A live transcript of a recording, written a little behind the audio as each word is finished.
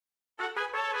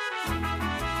Hello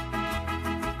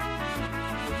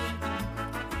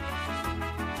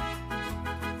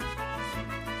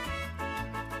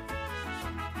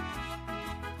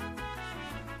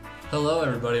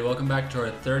everybody, welcome back to our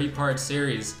 30-part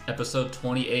series, episode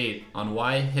 28, on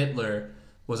why Hitler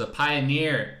was a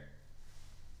pioneer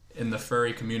in the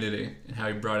furry community and how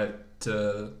he brought it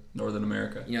to Northern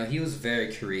America. You know, he was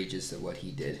very courageous at what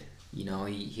he did. You know,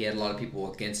 he had a lot of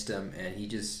people against him, and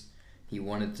he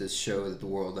wanted to show the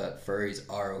world that furries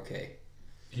are okay.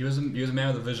 He was a man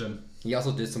with a vision. He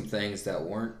also did some things that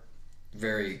weren't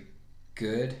very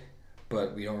good,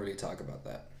 but we don't really talk about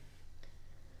that.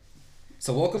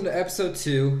 So welcome to episode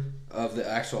 2 of the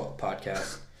actual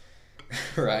podcast.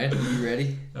 Ryan, are you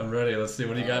ready? I'm ready. Let's see.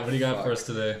 What do you got? What do you got for us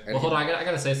today? Well, hold on. I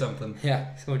gotta say something.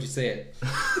 Yeah. So what'd you say it?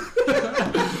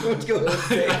 What'd you go ahead and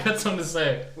say? I got something to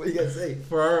say. What do you gotta say?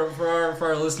 For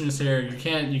our listeners here, you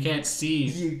can't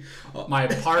see my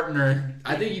partner.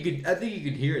 I think you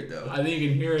could hear it though. I think you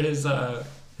can hear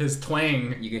his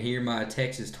twang. You can hear my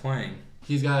Texas twang.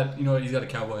 He's got a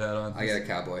cowboy hat on. I got a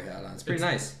cowboy hat on. It's pretty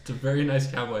nice. It's a very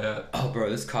nice cowboy hat. Oh, bro,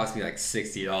 this cost me like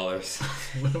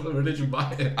 $60. Where did you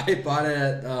buy it? I bought it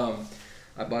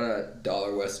at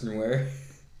Dollar Western Wear.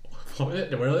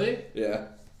 What? Really? Yeah.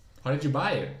 Why did you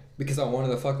buy it? Because I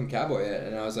wanted a fucking cowboy hat,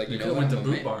 and I was like, you know could what? Went to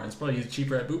Boot Barn. It's probably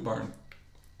cheaper at Boot Barn.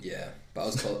 Yeah, but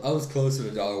I was closer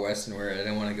to Dollar Western Wear. I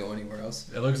didn't want to go anywhere else.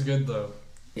 It looks good though.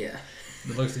 Yeah.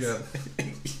 It looks good.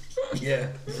 Yeah.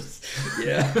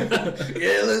 Yeah. Yeah,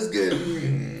 it looks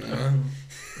good.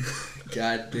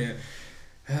 God damn.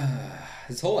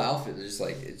 This whole outfit is just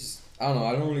like, I don't know,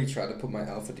 I don't really try to put my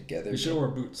outfit together. You should wear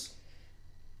boots.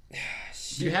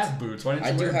 You have boots. Why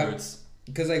didn't you wear boots?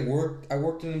 Because I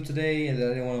worked in them today, and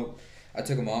then I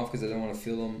took them off because I didn't want to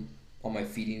feel them on my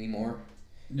feet anymore.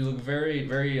 You look very,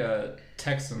 very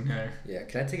Texan here. Yeah,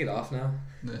 can I take it off now?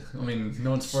 I mean, no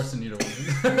one's forcing you to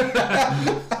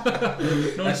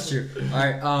That's true.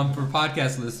 Alright, for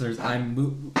podcast listeners, I'm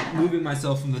moving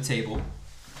myself from the table.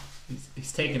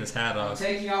 He's taking his hat off. I'm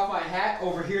taking off my hat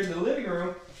over here in the living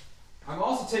room. I'm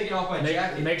also taking off my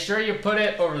jacket. Make sure you put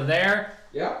it over there.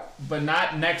 Yep. But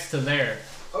not next to there.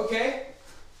 Okay.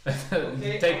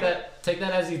 Take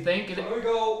that as you think. I'm going to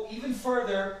go even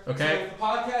further. Okay. So if the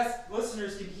podcast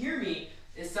listeners can hear me,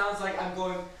 it sounds like I'm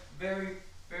going very,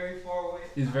 very far away.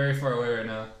 He's very far away right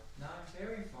now. No, I'm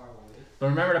very far away. But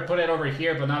remember to put it over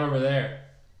here, but not over there.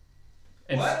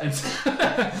 What?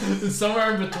 It's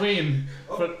somewhere in between.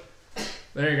 Oh. But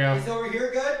there you go. Is over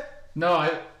here good?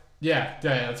 No, yeah,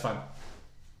 that's fine.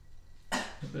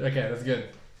 Okay, that's good.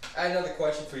 I have another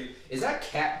question for you. Is that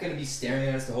cat going to be staring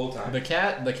at us the whole time? The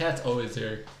cat's always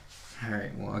here.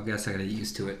 Alright, well, I guess I gotta get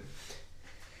used to it.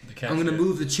 I'm gonna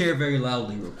move the chair very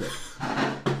loudly real quick.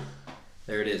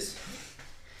 There it is.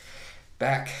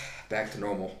 Back to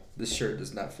normal. This shirt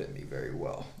does not fit me very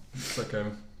well. It's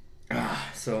okay.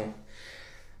 So,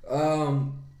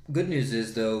 good news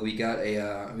is though we got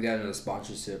another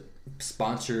sponsorship.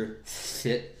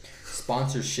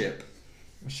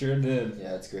 I sure did.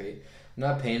 Yeah, that's great. I'm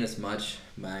not paying us much,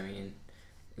 but I mean,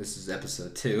 this is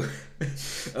episode 2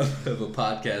 of a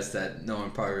podcast that no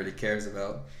one probably really cares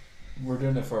about. We're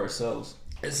doing it for ourselves.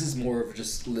 This is more of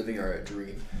just living our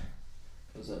dream.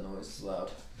 Was that noise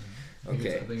loud?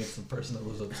 Okay. I think it's the person that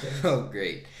lives upstairs. Oh,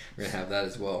 great. We're going to have that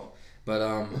as well.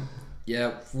 But,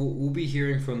 yeah, we'll be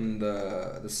hearing from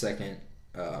the second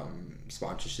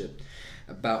sponsorship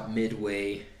about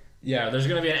midway. Yeah, there's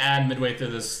going to be an ad midway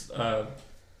through this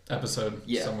episode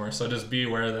somewhere, so just be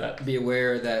aware of that. Be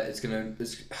aware that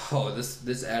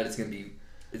this ad is gonna be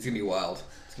wild.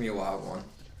 It's gonna be a wild one.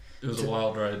 It was a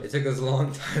wild ride. It took us a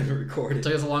long time to record it. It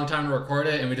took us a long time to record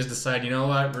it, and we just decided, you know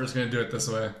what, we're just gonna do it this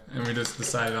way, and we just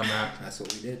decided on that. That's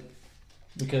what we did.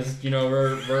 Because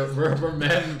we're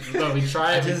men. So we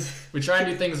try and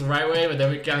do things the right way, but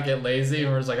then we kind of get lazy,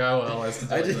 and we're just like, oh well, let's do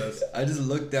this. I just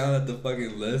looked down at the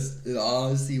fucking list, and all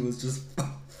I see was just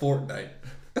Fortnite.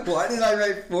 Why did I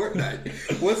write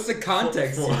Fortnite? What's the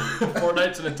context?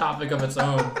 Fortnite's a topic of its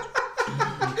own.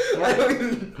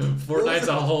 Fortnite's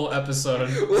a whole episode.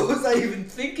 What was I even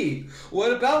thinking?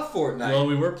 What about Fortnite? Well,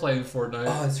 we were playing Fortnite.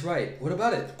 Oh, that's right. What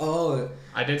about it? Oh,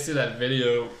 I did see that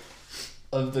video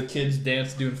of the kids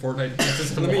doing Fortnite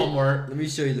dances in Walmart. Let me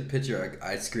show you the picture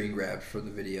I screen grabbed from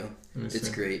the video. It's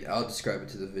great. I'll describe it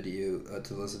to the video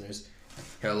to the listeners.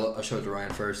 Here, I'll show it to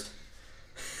Ryan first.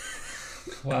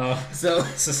 Wow. So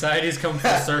society's come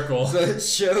full circle. So it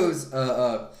shows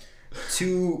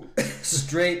two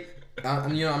straight.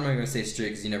 I'm not gonna say straight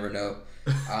because you never know.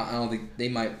 I don't think they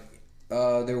might.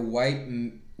 They're white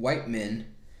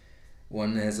men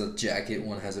One has a jacket,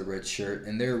 one has a red shirt,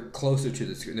 and they're closer to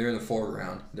the screen. They're in the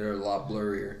foreground. They're a lot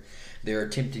blurrier. They're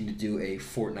attempting to do a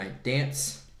Fortnite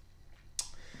dance.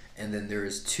 And then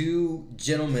there's two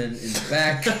gentlemen in the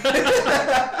back.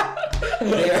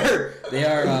 they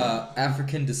are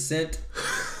African descent.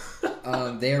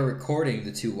 They are recording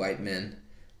the two white men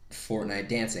Fortnite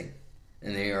dancing,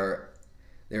 and they're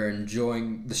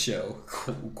enjoying the show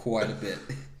quite a bit.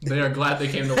 They are glad they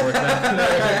came to work that.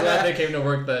 They're glad they came to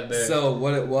work that day. So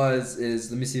what it was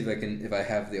is, let me see if I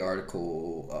have the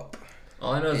article up.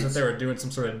 All I know is that they were doing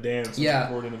some sort of dance and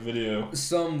recording a video.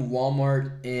 Some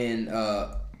Walmart in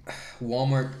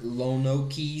Walmart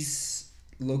Lonoke's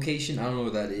location. I don't know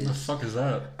what that is. What the fuck is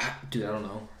that? Dude, I don't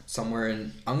know. Somewhere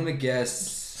in, I'm gonna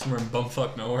guess. Somewhere in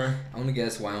bumfuck nowhere. I'm gonna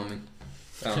guess Wyoming.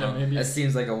 I don't know. Maybe. That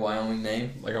seems like a Wyoming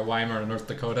name. Like a Weimar in North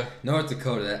Dakota. North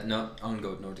Dakota. I'm gonna go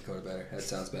with North Dakota better. That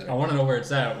sounds better. I want to know where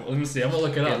it's at. Let me see. I'm gonna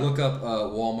look it up. Look up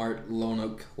Walmart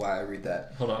Lonoke. Why I read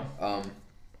that. Hold on.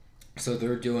 So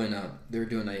they're doing a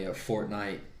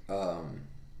Fortnite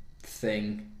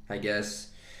thing, I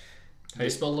guess. How you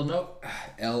spell Lonoke?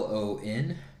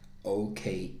 Lonoke.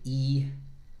 Okay,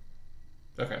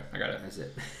 I got it. That's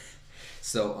it.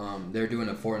 So they're doing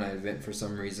a Fortnite event for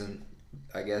some reason,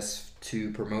 I guess,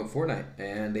 to promote Fortnite,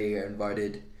 and they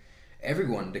invited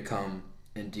everyone to come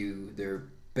and do their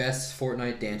best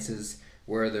Fortnite dances,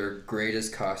 wear their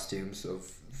greatest costumes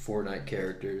of Fortnite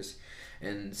characters,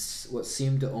 and what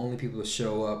seemed to only people to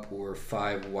show up were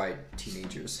 5 white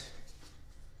teenagers.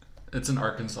 It's in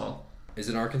Arkansas. Is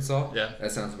it Arkansas? Yeah.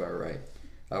 That sounds about right.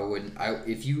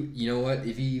 If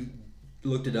you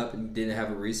looked it up and didn't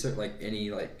have a research,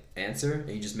 any answer,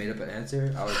 and you just made up an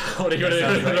answer, I would. What are you gonna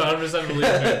 100% believe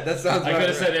it? That sounds. I could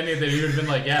have said anything. You would have been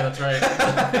like, yeah, that's right.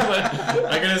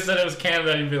 I could have said it was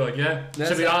Canada, and you'd be like, yeah.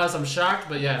 To be honest, I'm shocked,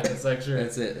 but yeah, it's like sure.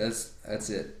 That's it. That's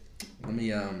it. Let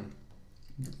me open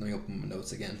my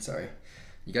notes again. Sorry.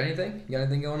 You got anything? You got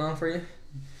anything going on for you?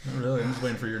 Not really. I'm just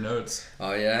waiting for your notes.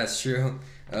 Oh yeah, that's true.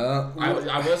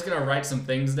 I was gonna write some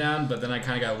things down, but then I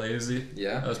kind of got lazy.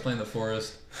 Yeah. I was playing The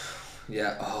Forest.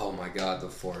 Yeah. Oh my God, The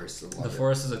Forest. The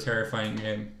Forest is a terrifying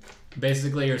game.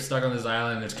 Basically, you're stuck on this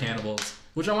island and there's cannibals.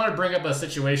 Which I want to bring up a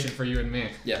situation for you and me.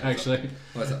 Yeah. Actually.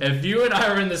 What's up? If you and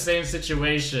I were in the same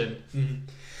situation. Mm-hmm.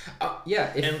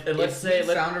 Yeah. And let's say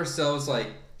we found ourselves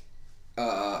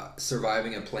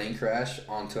surviving a plane crash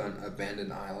onto an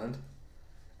abandoned island,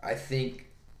 I think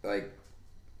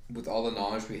with all the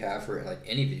knowledge we have for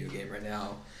any video game right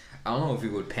now, I don't know if we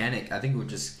would panic. I think we would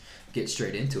just get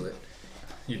straight into it.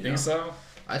 You think so?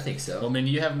 I think so. Well, I mean,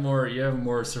 you have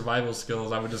more survival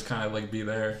skills. I would just kind of be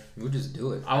there. We'll just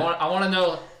do it. I want to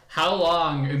know how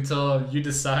long until you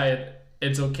decide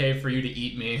it's okay for you to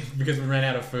eat me because we ran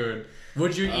out of food.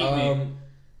 Would you eat me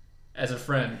as a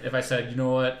friend if I said, you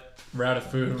know what, we're out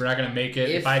of food, we're not gonna make it.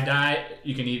 If I die,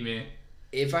 you can eat me.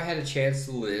 If I had a chance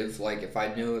to live, if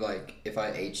I knew, if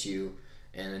I ate you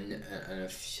and I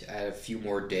had a few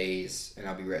more days and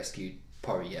I'll be rescued,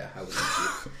 probably yeah, I would eat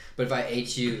you. But if I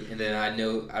ate you and then I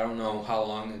don't know how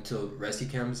long until rescue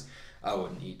comes, I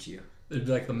wouldn't eat you. It'd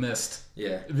be like The Mist.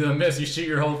 Yeah. It'd be The Mist. You shoot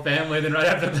your whole family, then right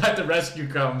after that, the rescue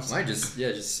comes. Might just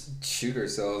shoot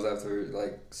ourselves after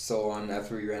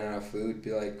after we ran out of food.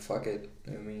 Be like, fuck it.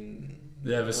 I mean.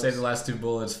 Yeah, but save the last 2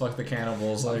 bullets. Fuck the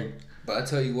cannibals. But I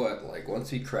tell you what,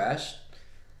 once we crash,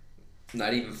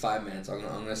 not even 5 minutes, I'm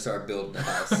gonna start building a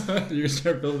house. You're gonna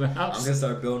start building a house. I'm gonna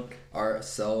start building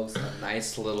ourselves a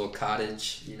nice little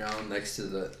cottage, next to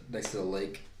the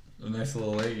lake. A nice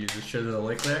little lake. You just sure there's a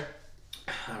lake there?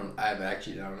 I don't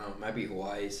know. It might be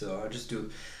Hawaii, so I'll just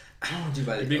do. I don't want to do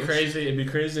by the It'd be ocean. crazy. It'd be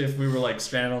crazy if we were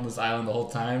stranded on this island the whole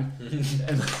time, and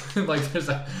there's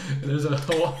a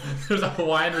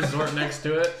Hawaiian resort next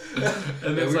to it,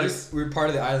 and we're part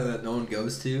of the island that no one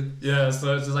goes to. Yeah,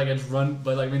 so it's just it's run,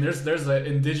 but there's an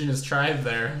indigenous tribe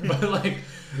there,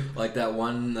 but that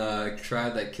one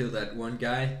tribe that killed that one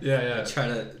guy. Yeah. Try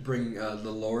to bring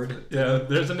the Lord. Yeah,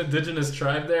 there's an indigenous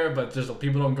tribe there, but just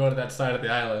people don't go to that side of the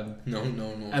island. No.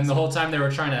 And the whole time they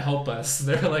were trying to help us.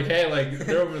 They're like, hey,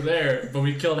 they're over there, but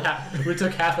we took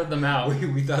half of them out.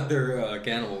 We thought they're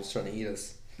cannibals trying to eat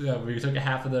us. Yeah, we took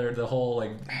half of the whole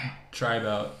tribe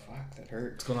out. Fuck, that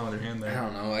hurt. What's going on with your hand there? I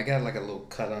don't know. I got a little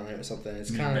cut on it or something.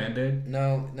 It's kind of Band-Aid?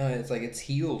 No. It's it's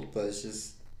healed, but it's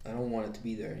just I don't want it to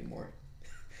be there anymore.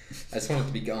 I just want it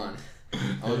to be gone.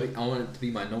 I want it to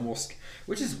be my normal,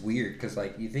 which is weird because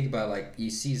you think about you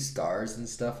see scars and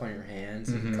stuff on your hands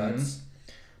and cuts,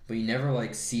 but you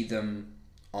never see them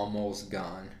almost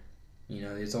gone.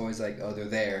 It's always they're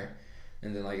there,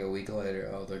 and then a week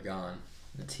later, oh, they're gone.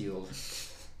 It's healed.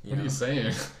 What are you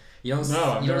saying? You don't. No,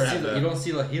 I've you don't never see. had that. You don't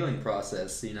see the healing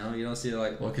process. You know. You don't see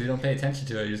like. Well, because you don't pay attention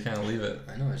to it, you just kind of leave it.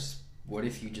 I know. It's just, what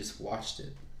if you just watched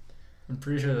it? I'm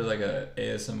pretty sure there's like a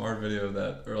ASMR video of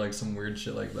that, or like some weird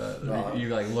shit like that. No. You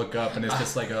like look up and it's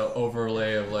just like a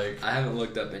overlay of like. I haven't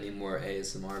looked up any more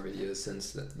ASMR videos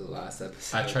since the last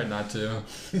episode. I tried not to.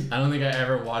 I don't think I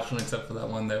ever watched one except for that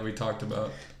one that we talked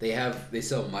about. They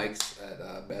sell mics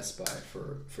at Best Buy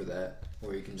for that,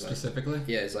 where you can like, Specifically?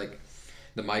 yeah, it's like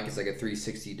the mic is like a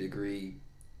 360-degree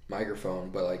microphone,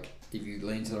 but like if you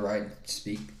lean to the right and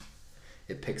speak,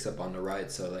 it picks up on the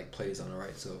right, so it like plays on the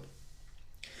right. So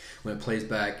when it plays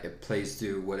back, it plays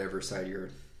through whatever side you're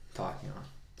talking on.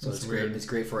 So That's it's weird. great. It's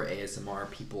great for ASMR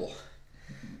people.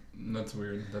 That's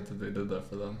weird that they did that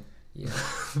for them. Yeah,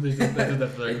 they did that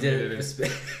for their they did community.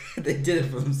 it. They did it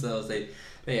for themselves. They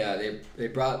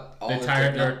brought all. They're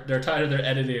tired of their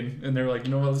editing, and they're like,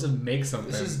 you know what? Let's just make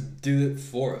something. Let's just do it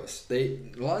for us. A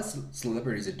lot of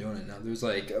celebrities are doing it now. There's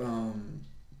like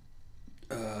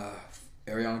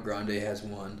Ariana Grande has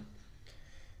one.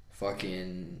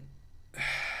 Fucking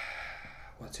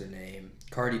what's her name?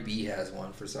 Cardi B has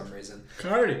one for some reason.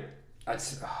 Cardi. I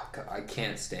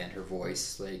can't stand her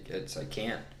voice. Like I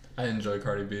can't. I enjoy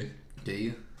Cardi B. Do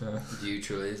you? Yeah. Do you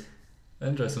truly? I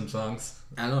enjoy some songs.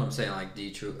 I know what I'm saying. Like, do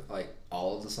you like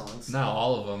all of the songs? Not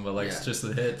all of them, but like Yeah. just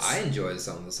the hits. I enjoy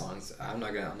some of the songs. I'm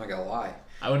not gonna lie.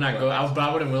 I would not But- go.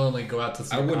 I wouldn't willingly go out to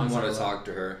see. I a wouldn't concert want to with talk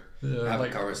to her, her. Yeah, have like,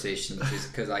 a conversation,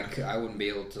 because I wouldn't be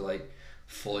able to like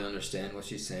fully understand what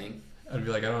she's saying. I'd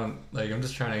be like, I'm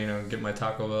just trying to get my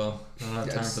Taco Bell. I don't have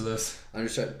time Yes. for this. I'm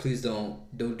just trying, please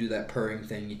don't do that purring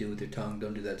thing you do with your tongue.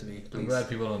 Don't do that to me, please. I'm glad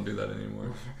people don't do that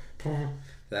anymore.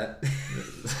 That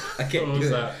I can't What do was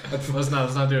it. that? Let's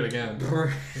not do it again.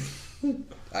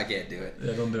 I can't do it.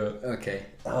 Yeah, don't do it. Okay.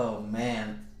 Oh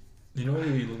man. You know what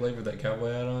he looked like with that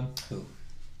cowboy hat on? Who?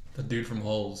 The dude from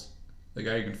Holes. The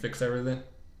guy who can fix everything.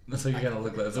 That's what you kind of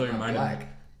look like. That's what he reminded me.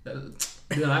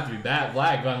 You don't have to be that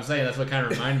black, but I'm saying that's what kind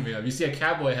of reminded me of. You see a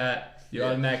cowboy hat, you Yeah.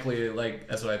 automatically like.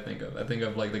 That's what I think of. I think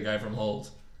of like the guy from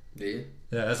Holes. Do you?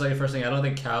 Yeah, that's like the first thing. I don't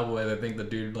think cowboy. I think the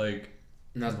dude like.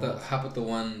 Not the. How about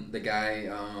the guy,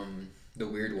 the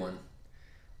weird one?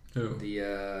 Who?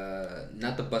 The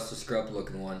not the Buster Scrub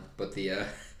looking one, but the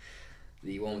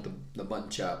one with the mutton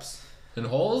chops. In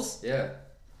Holes? Yeah,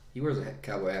 he wears a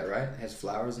cowboy hat, right? Has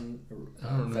flowers and I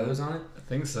don't know. feathers on it. I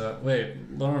think so. Wait,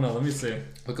 I don't know. Let me see.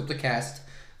 Look up the cast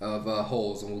of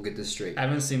Holes, and we'll get this straight. I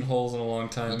haven't seen Holes in a long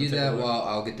time. You do Take a that look. while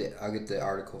I'll get the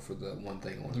article for the one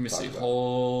thing I want Let me to talk see. about.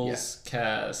 Holes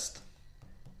cast.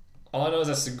 All I know is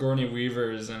that Sigourney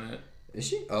Weaver is in it. Is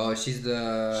she? Oh, she's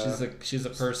the She's a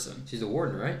person. she's the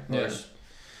warden, right? Yeah.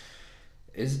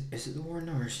 Is it the warden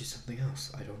or is she something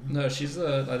else? I don't know. No,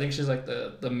 I think she's like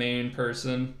the main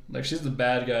person. Like she's the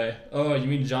bad guy. Oh, you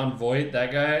mean John Voight,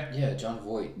 that guy? Yeah, John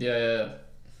Voight. Yeah.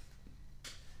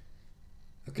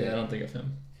 Okay. Yeah, I don't think of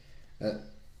him.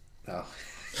 Oh.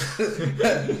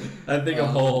 I think of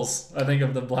Holes. I think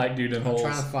of the black dude in I'm Holes.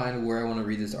 trying to find where I want to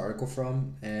read this article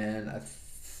from, and I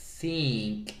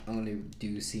think I'm gonna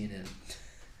do CNN.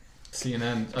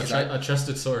 CNN, Because a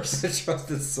trusted source. A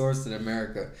trusted source in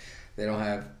America. They don't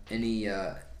have any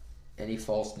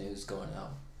false news going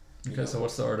out. Okay, so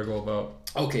what's the article about?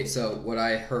 Okay, so what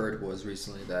I heard was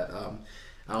recently that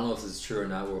I don't know if this is true or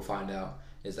not. We'll find out.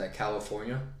 Is that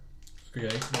California?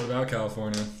 Okay, what about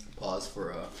California? Pause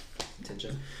for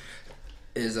attention.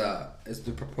 Is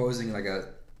they're proposing like a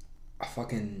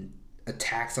fucking a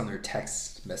tax on their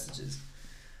text messages,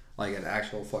 like an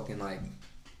actual fucking like,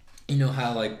 you know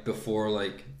how like before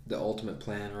like the ultimate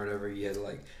plan or whatever you had to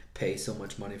like pay so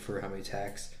much money for how many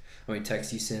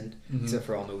texts you send, except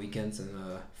for on the weekends and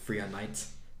free on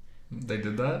nights. They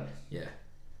did that? Yeah.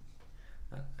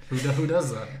 Who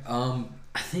does that?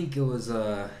 I think it was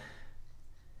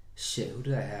shit. Who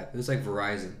did I have? It was like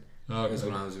Verizon. Oh, It was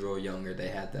okay. when I was real younger. They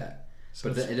had that, So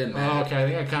but it's- it didn't matter. Oh, okay. I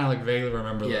think I kind of like vaguely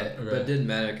remember Yeah, that. Okay. but it didn't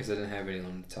matter because I didn't have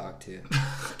anyone to talk to.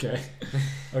 Okay.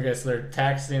 Okay, so they're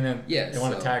taxing and Yeah, they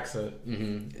want so- to tax it.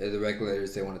 The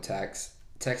regulators, they want to tax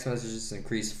text messages to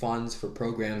increase funds for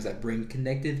programs that bring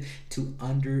connected to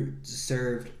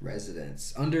underserved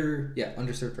residents.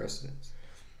 Underserved residents.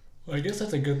 Well, I guess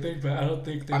that's a good thing, but I don't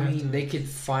think they. I mean, they could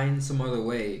find some other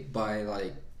way by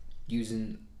like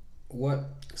using what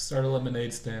start a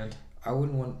lemonade stand. I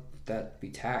wouldn't want that to be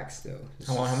taxed though.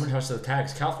 How much is the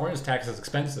tax? California's tax is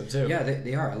expensive too. Yeah,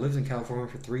 they are. I lived in California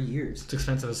for 3 years. It's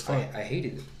expensive as fuck. I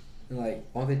hated it. Like,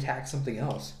 why don't they tax something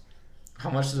else?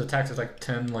 How much is the tax? It's like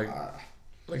 10, like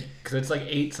because it's like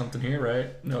 8 something here,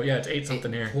 right? No, yeah, it's 8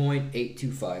 something here.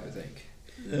 8.825, I think.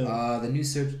 The new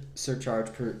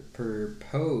surcharge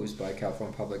proposed by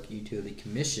California Public Utility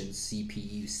Commission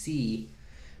 (CPUC)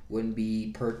 wouldn't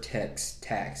be per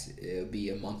tax. It would be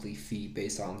a monthly fee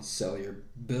based on cellular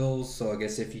bills. So I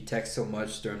guess if you text so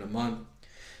much during the month,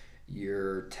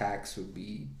 your tax would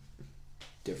be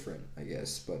different, I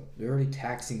guess. But they're already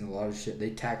taxing a lot of shit.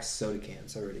 They tax soda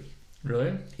cans already.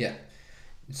 Really? Yeah.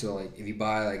 So like if you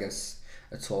buy like a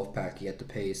 12-pack, you have to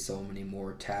pay so many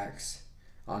more tax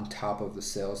on top of the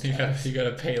sales tax. You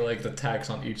gotta pay like the tax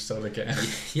on each soda can.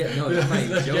 Yeah, no, that's not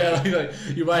even joking. Yeah, like,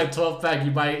 you buy a 12-pack,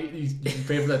 you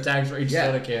pay for the tax for each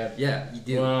soda can. Yeah, you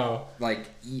do. Wow. Like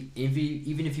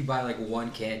even if you buy like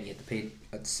one can, you have to pay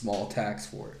a small tax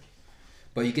for it.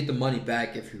 But you get the money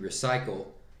back if you recycle.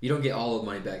 You don't get all of the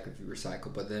money back if you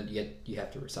recycle, but then you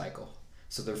have to recycle.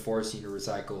 So they're forcing you to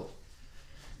recycle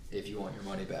if you want your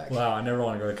money back. Wow, I never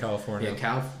want to go to California.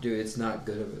 Yeah, dude, it's not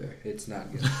good over there. It's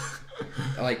not good.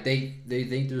 Like they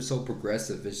think they're so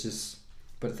progressive. It's just,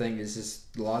 but the thing is,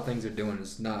 just a lot of things they're doing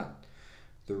is not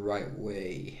the right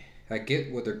way. I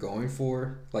get what they're going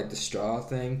for, like the straw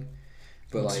thing,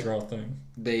 but What like straw thing?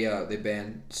 they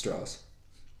banned straws.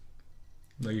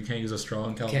 No, you can't use a straw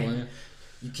in California.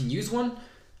 You can use one,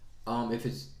 if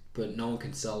it's, but no one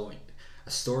can sell one.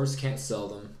 Stores can't sell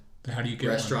them. How do you get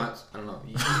restaurants? I don't know.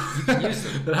 You can use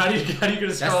them. But how do you get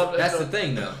a straw? That's the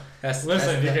thing, though. That's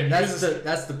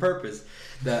the purpose.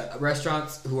 The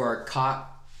restaurants who are caught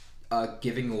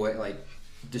giving away, like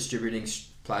distributing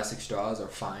plastic straws, are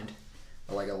fined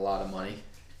like a lot of money.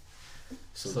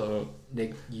 So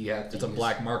you have to. It's a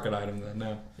black market item then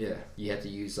now. Yeah, you have to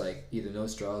use like either no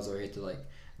straws or you have to like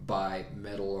buy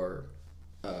metal or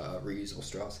reusable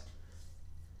straws.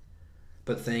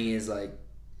 But the thing is, like,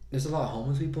 there's a lot of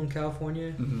homeless people in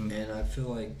California, and I feel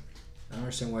like I don't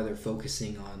understand why they're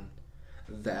focusing on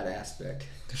that aspect.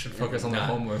 They should focus on the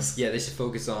homeless. Yeah, they should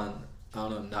focus on, I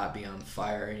don't know, not being on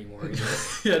fire anymore. You know?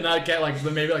 Yeah, not get like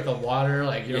maybe like the water,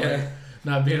 like you know, like,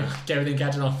 not being like everything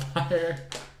catching on fire.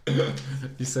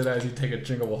 You say that as you take a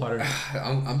drink of water.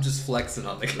 I'm just flexing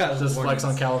on the California. Just flex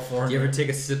on California. Do you ever take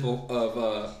a sip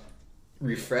of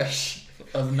Refresh?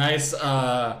 A nice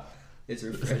It's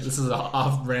Refresh. This is an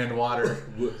off-brand water.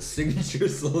 Signature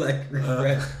Select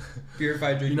Refresh.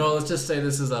 Purified drinking. You know, let's just say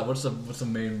this is what's the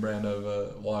main brand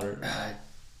of water?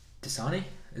 Dasani?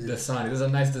 Dasani. This is a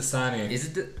nice Dasani.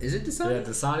 Is it Dasani? Yeah,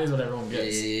 Dasani is what everyone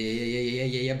gets.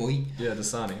 Yeah, boy. Yeah,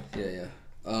 Dasani. Yeah.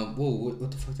 Whoa,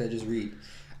 what the fuck did I just read?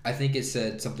 I think it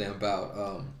said something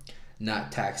about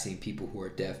not taxing people who are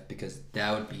deaf because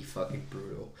that would be fucking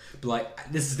brutal. But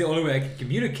like, this is the only way I can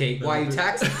communicate. Why are you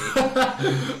taxing me?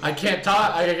 I can't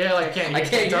talk. I can't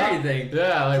hear anything.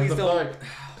 Yeah, like please what the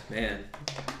fuck? Man,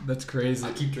 that's crazy.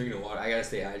 I keep drinking water. I gotta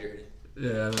stay hydrated.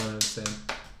 Yeah, I don't understand.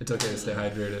 It's okay to stay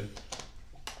hydrated.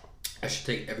 I should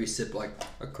take every sip like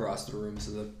across the room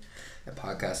so the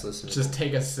podcast listeners. Just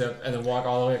take a sip and then walk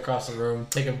all the way across the room.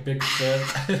 Take a big sip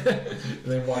and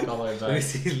then walk all the way back.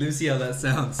 Let me see how that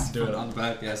sounds. Do it on the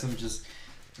podcast.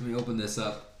 Let me open this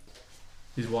up.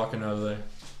 He's walking over there.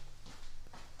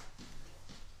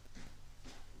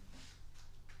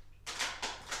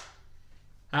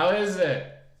 How is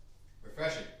it?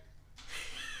 Refreshing.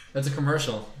 That's a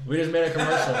commercial. We just made a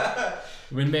commercial.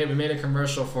 we made a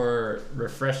commercial for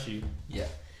Refreshy. Yeah.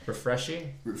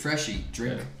 Refreshy? Refreshy.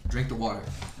 Drink the water.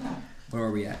 Where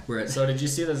are we at? We're at. So did you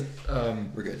see this?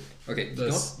 We're good. Okay.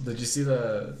 Did you see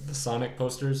the Sonic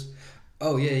posters?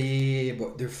 Oh yeah.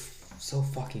 But they're so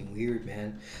fucking weird,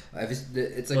 man.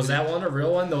 It's like. Was that one a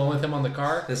real one? The one with him on the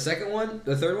car? The second one,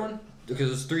 the third one. Because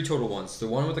there's 3 total ones. The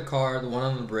one with the car, the one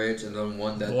on the bridge, and then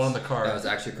one that's... The one on the car. That was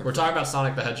actually confirmed. We're talking about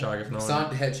Sonic the Hedgehog, if no one...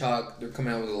 Sonic the Hedgehog, they're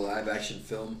coming out with a live-action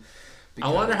film.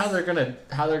 I wonder how they're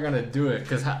gonna do it,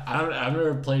 because I've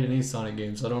never played any Sonic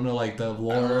games, so I don't know, like, the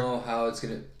lore. I don't know how it's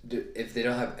gonna... If they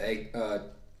don't have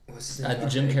what's his name?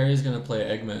 Jim Carrey's gonna play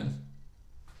Eggman.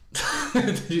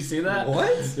 Did you see that?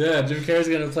 What? Yeah, Jim Carrey's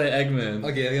gonna play Eggman.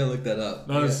 Okay, I gotta look that up.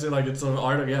 No, it's like, it's an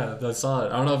art... Yeah, I saw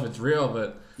it. I don't know if it's real,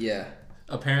 but... Yeah.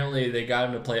 Apparently, they got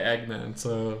him to play Eggman,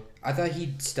 so... I thought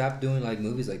he'd stop doing, like,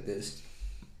 movies like this.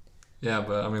 Yeah,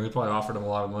 but, I mean, they probably offered him a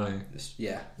lot of money.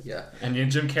 Yeah. And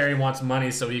Jim Carrey wants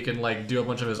money so he can, like, do a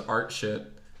bunch of his art shit.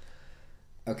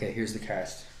 Okay, here's the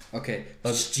cast. Okay.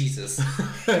 Jesus.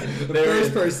 The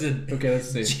first person. Okay,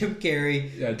 let's see. Jim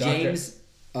Carrey. Yeah, James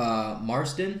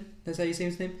Marsden. That's how you say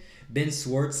his name? Ben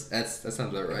Schwartz. That sounds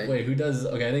about right. Wait, who does...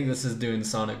 Okay, I think this is doing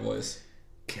Sonic voice.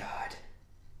 God.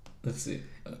 Let's see.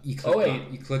 You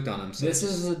clicked on him. So this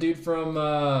is the dude from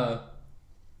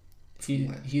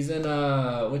he's in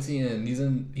what's he in? He's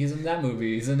in that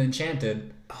movie. He's in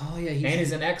Enchanted. Oh yeah,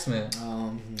 he's in X-Men.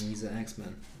 He's an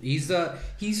X-Men.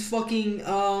 He's fucking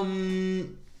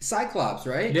Cyclops,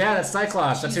 right? Yeah, that's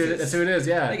Cyclops. That's who it is.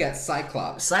 Yeah. They got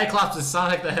Cyclops. Cyclops is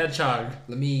Sonic the Hedgehog.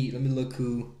 Let me look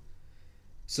who.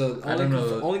 So I don't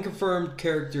know. Only confirmed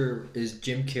character is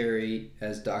Jim Carrey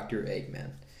as Dr. Eggman.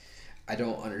 I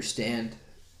don't understand.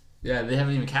 Yeah, they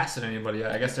haven't even casted anybody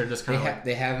yet. I guess they're just kind of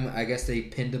they have him. I guess they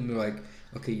pinned him. They're like,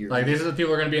 okay, you're like these are the people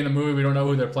who are gonna be in the movie. We don't know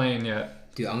who they're playing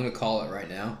yet. Dude, I'm gonna call it right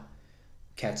now.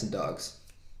 Cats and Dogs,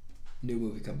 new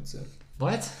movie coming soon.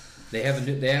 What? They have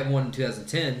one in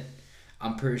 2010.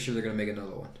 I'm pretty sure they're gonna make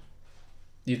another one.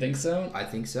 Do you think so? I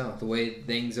think so. The way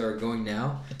things are going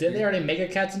now. Did they already make a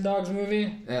Cats and Dogs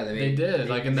movie? Yeah, they did.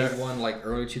 Like in their one like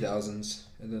early 2000s,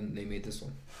 and then they made this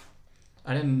one.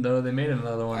 I didn't know they made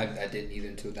another one. I didn't either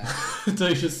until that. Until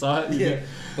you just saw it. Yeah,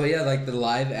 but yeah, like the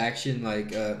live action,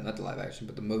 like not the live action,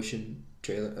 but the motion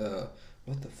trailer.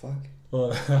 What the fuck?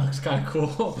 Well, that looks kind of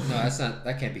cool. No, that's not.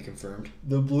 That can't be confirmed.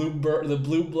 The blue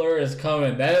blur is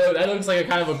coming. That looks like a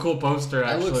kind of a cool poster.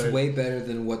 Actually, that looks way better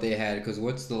than what they had. Because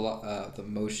what's the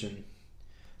motion?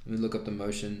 Let me look up the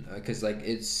motion. Because like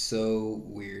it's so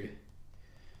weird.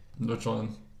 Which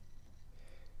one?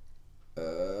 This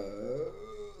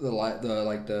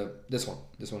one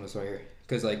is right here.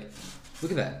 Because like,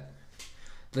 look at that.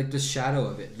 Like the shadow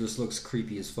of it just looks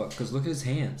creepy as fuck. Cause look at his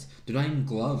hands; they're not even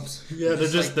gloves. Yeah, they're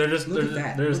just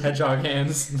hedgehog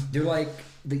hands. They're like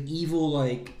the evil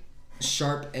like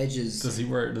sharp edges. Does he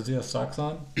have socks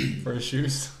on for his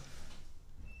shoes?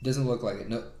 Doesn't look like it.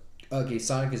 No. Okay,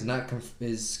 Sonic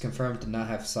is confirmed to not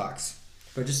have socks,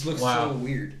 but it just looks so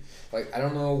weird. Like I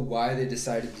don't know why they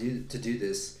decided to do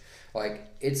this. Like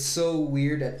it's so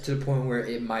weird to the point where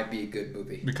it might be a good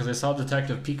movie. Because they saw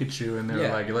Detective Pikachu and they were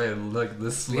like, "Look,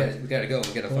 this." We gotta go.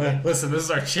 We gotta. Listen, this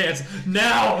is our chance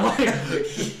now. Like,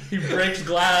 he breaks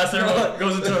glass. Everyone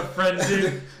goes into a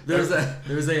frenzy. There's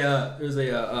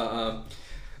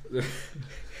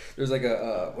like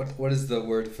a what is the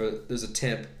word for? There's a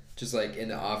temp just like in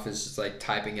the office, just like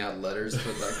typing out letters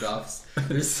for like the office.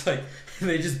 There's like.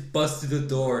 They just bust through the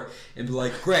door and be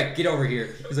like, Greg, get over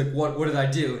here. He's like, what did I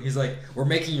do? He's like, we're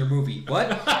making your movie. What?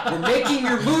 We're making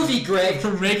your movie, Greg.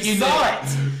 We're making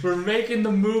We're making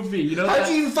the movie. You know how'd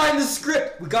you even find the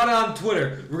script? We got it on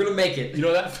Twitter. We're gonna make it. You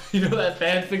know that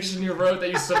fan fiction you wrote that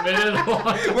you submitted?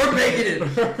 We're making it.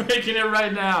 We're making it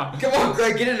right now. Come on,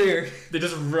 Greg, get in here. They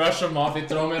just rush them off. They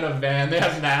throw them in a van. They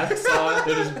have masks on.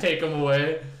 They just take them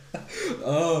away.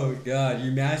 Oh God,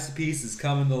 your masterpiece is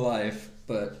coming to life.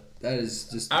 But that is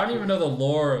just... I don't even know the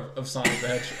lore of Sonic the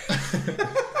Hedgehog.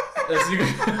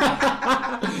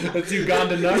 That's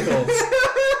Uganda Knuckles.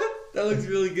 That looks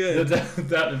really good.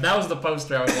 That was the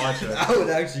poster I would watch it. I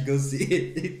would actually go see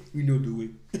it. We know do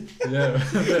it. Yeah,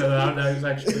 that was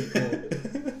actually cool.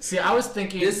 See, I was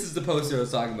thinking... This is the poster I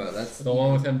was talking about. That's the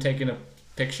one with him taking a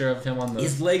picture of him on the...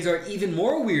 His legs are even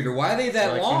more weirder. Why are they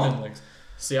that long? Human legs.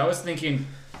 See, I was thinking...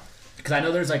 Because I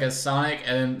know there's like a Sonic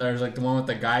and then there's like the one with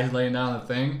the guy laying down the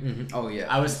thing. Mm-hmm. Oh, yeah.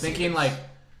 I was thinking like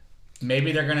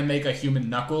maybe they're going to make a human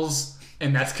Knuckles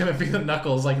and that's going to be the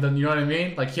Knuckles. Like, you know what I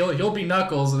mean? Like he'll be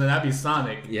Knuckles and then that'd be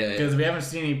Sonic. Yeah. Because we haven't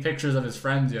seen any pictures of his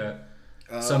friends yet.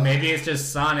 So maybe it's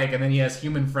just Sonic and then he has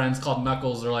human friends called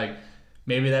Knuckles, or like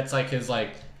maybe that's like his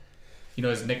like, you know,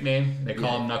 his nickname. They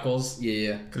call him Knuckles.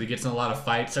 Yeah. Because he gets in a lot of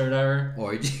fights or whatever.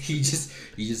 Or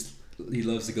he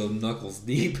loves to go knuckles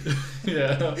deep.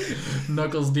 Yeah.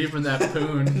 Knuckles deep in that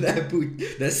poon.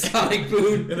 that Sonic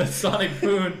poon. In that Sonic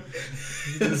poon.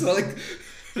 Sonic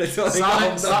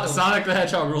the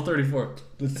Hedgehog, Rule 34.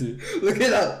 Let's see. Look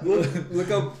it up.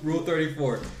 Look up Rule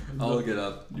 34. I'll look it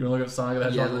up. You want to look up Sonic the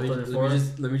Hedgehog Rule 34?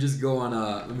 Let me just go on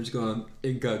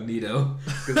incognito,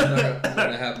 because I'm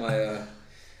gonna have my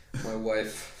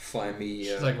wife find me.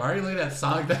 She's like, why are you looking at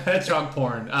Sonic the Hedgehog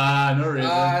porn? No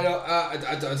reason. I don't.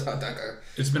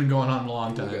 It's been going on a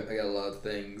long time. I got a lot of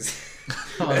things.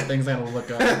 A lot of things I gotta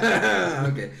look up.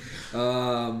 Okay.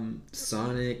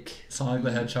 Sonic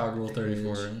the Hedgehog Rule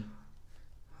 34.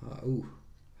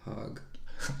 Hog.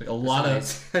 A lot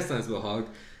of... That's not spell hog.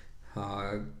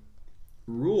 Hog.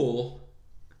 Rule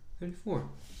 34.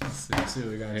 Let's see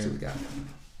what we got here.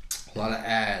 A lot of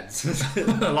ads.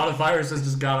 A lot of viruses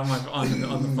just got on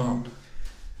the phone.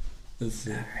 Let's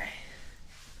see. All right.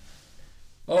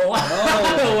 Oh wow!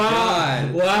 Oh, wow!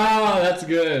 God. Wow, that's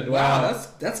good. Wow,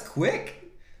 that's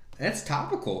quick. That's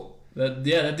topical.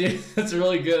 That's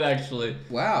really good actually.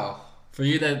 Wow. For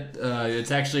you,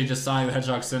 it's actually just Sonic the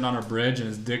Hedgehog sitting on a bridge and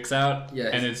his dick's out.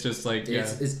 Yeah. And it's just like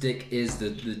his dick is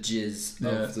the jizz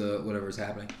of the whatever's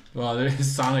happening. Well, there's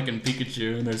Sonic and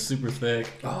Pikachu, and they're super thick.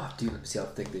 Oh, dude, let me see how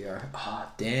thick they are. Oh,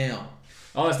 damn.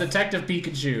 Oh, it's Detective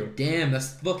Pikachu. Damn, they're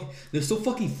so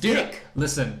fucking thick. Dude,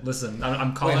 listen.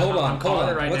 I'm calling. Wait, hold on.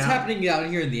 It right What's now. happening out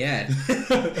here in the ad?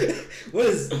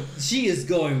 She is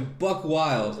going buck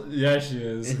wild. Yeah, she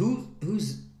is.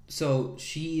 And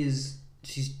she's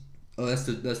Oh, that's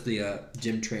the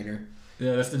gym trainer.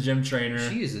 Yeah, that's the gym trainer.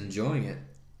 She is enjoying it.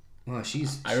 Wow,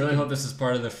 I really hope this is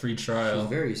part of the free trial.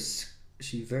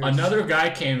 She's very. Another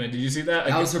guy came in. Did you see that?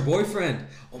 That was her boyfriend.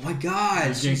 Oh my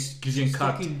God. He's getting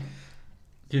cucked.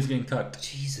 He's getting cucked.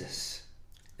 Jesus.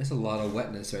 That's a lot of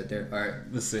wetness right there. All right,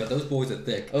 let's see. But those boys are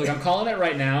thick. Look, I'm calling it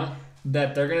right now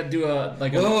that they're gonna do a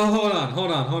like. Whoa,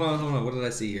 hold on. What did I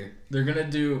see here? They're gonna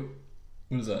do.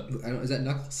 What is that? Is that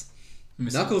Knuckles?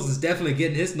 Knuckles is definitely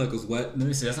getting his knuckles wet. Let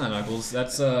me see. That's not Knuckles.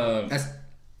 That's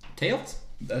Tails.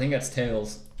 I think that's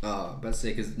Tails. Oh, about to say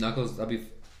because Knuckles. I'll be.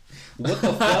 What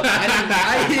the fuck?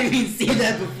 I didn't even see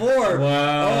that before.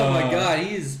 Wow. Oh my God.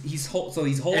 He's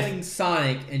holding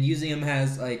Sonic and using him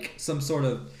as like some sort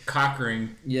of cock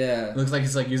ring. Yeah. Looks like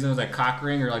he's like using it as like cock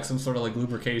ring or like some sort of like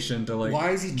lubrication to like. Why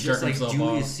is he just like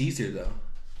Julius Caesar though?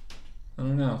 I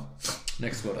don't know.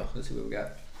 Next photo. Let's see what we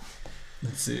got.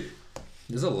 Let's see.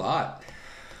 There's a lot.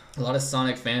 A lot of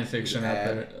Sonic fan fiction out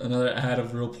there. Another ad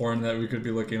of real porn that we could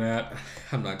be looking at.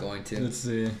 I'm not going to. Let's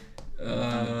see.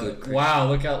 Wow!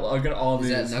 Look at all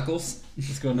these. Is that Knuckles?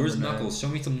 Let's go. Where's Knuckles? Show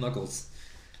me some Knuckles.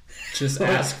 Just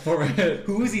ask for it.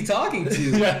 Who is he talking to?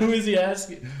 Yeah, who is he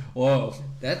asking? Whoa!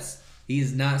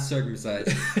 He's not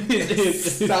circumcised.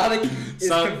 Sonic is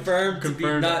confirmed to be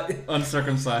not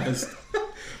uncircumcised.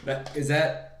 Is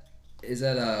that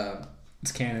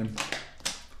it's canon.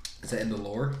 Is that in the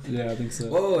lore? Yeah, I think so.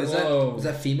 Whoa, is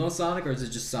that female Sonic or is it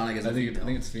just Sonic as a female? I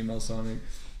think it's female Sonic.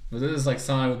 But this is like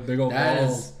Sonic with big old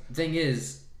balls. Thing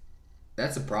is,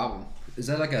 that's a problem. Is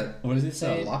that like a what does he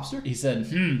say? A lobster? He said,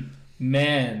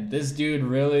 man, this dude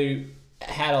really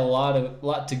had a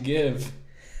lot to give.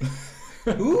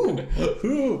 Who?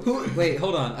 Wait,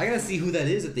 hold on. I gotta see who that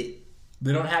is at the.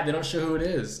 They don't show who it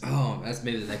is. Oh, that's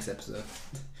maybe the next episode.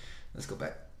 Let's go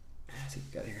back. Let's see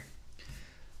what we got here.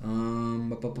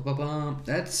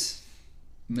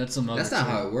 That's not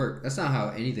how it works. That's not how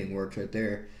anything works right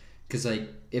there. Cause like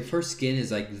if her skin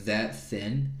is like that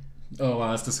thin. Oh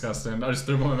wow, that's disgusting. I just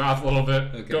threw my mouth a little bit.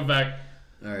 Okay. Go back.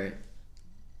 All right.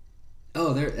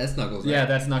 Oh, that's Knuckles. Right? Yeah,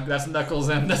 that's Knuckles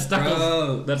and that's Knuckles.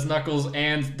 Bro. That's Knuckles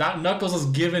and Knuckles is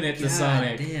giving it to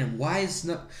Sonic. Damn, why is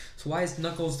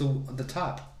Knuckles the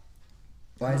top?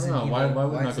 Why isn't he? Why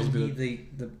would Knuckles be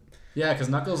the? Yeah, because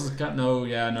Knuckles has got no.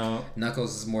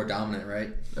 Knuckles is more dominant,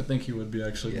 right? I think he would be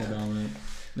actually more dominant.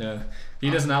 Yeah, he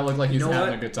does not look like he's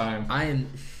having a good time.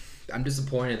 I'm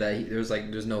disappointed that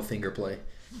there's no finger play,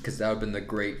 because that would have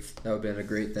been a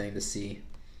great thing to see.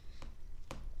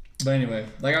 But anyway,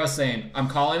 like I was saying, I'm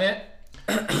calling it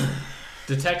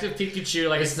Detective Pikachu.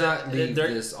 Like it's not leave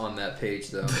this on that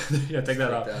page though. Yeah, take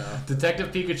that off.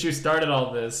 Detective Pikachu started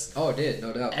all this. Oh, it did,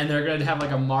 no doubt. And they're gonna have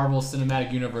like a Marvel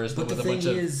Cinematic Universe. But the thing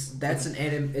is,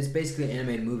 it's basically an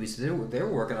animated movie, so they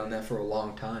were working on that for a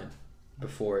long time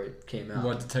before it came out.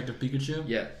 What, Detective Pikachu?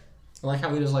 Yeah. I like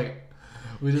how we just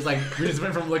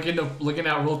went from looking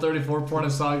at Rule 34 porn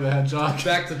of Sonic the Hedgehog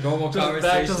back to normal conversation.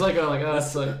 Back to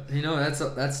that's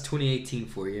that's 2018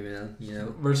 for you, man. You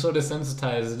know, we're so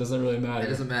desensitized. It doesn't really matter. It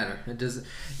doesn't matter. It doesn't.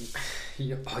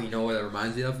 You know what that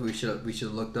reminds me of? We should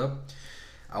have looked up.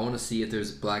 I want to see if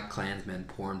there's a Black Klansman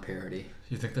porn parody.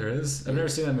 You think there is? I've never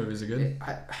seen that movie. Is it good?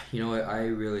 You know what? I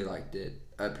really liked it,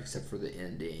 except for the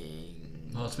ending.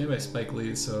 Well, it's made by Spike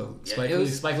Lee, so Spike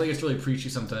Lee gets really preachy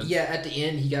sometimes. Yeah, at the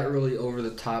end he got really over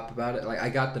the top about it. Like I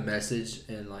got the message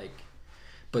and like,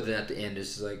 but then at the end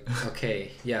it's just like,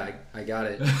 okay, yeah, I got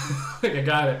it. Like I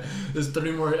got it. There's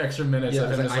 30 more extra minutes. Yeah,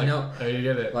 I know. Oh, you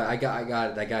get it. Like I got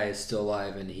it. That guy is still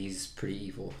alive and he's pretty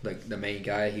evil. Like the main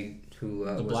guy, who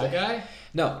the black guy?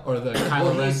 No, or the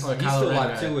Kylo Ren. He's still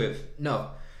alive too.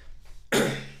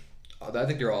 I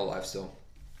think they're all alive still.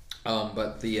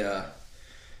 But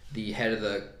the head of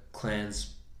the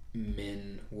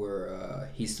Klansmen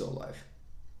he's still alive.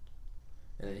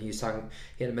 And he was talking.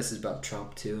 He had a message about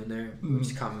Trump too in there, which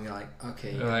is commonly like,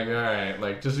 okay. You're like, all right,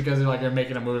 like just because you're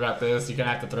making a movie about this, you're gonna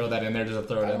have to throw that in there just to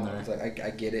throw it in there. It's like I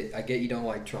get it. I get you don't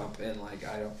like Trump, and like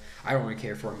I don't really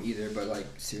care for him either. But like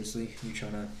seriously, you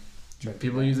trying to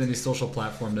people use any social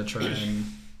platform to try and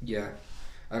yeah,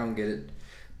 I don't get it.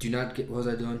 Do not get. What was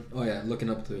I doing? Oh yeah, looking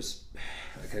up this.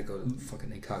 I gotta go to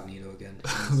fucking incognito again.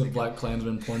 The Black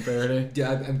Klansman porn parody.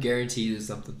 Yeah, I'm guaranteed there's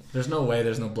something. There's no way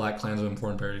there's no Black Klansman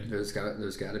porn parody. There's gotta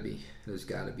be.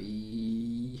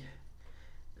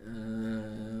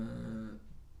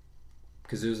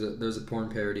 Because there's a porn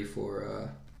parody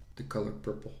for The Color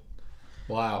Purple.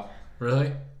 Wow, really?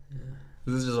 Yeah.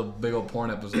 This is just a big old porn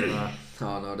episode, huh?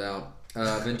 Oh, no doubt.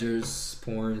 Avengers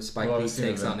porn. Spike Lee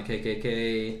takes on the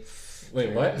KKK.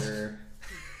 Wait, what?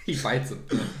 He fights them.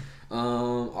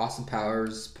 Austin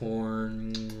Powers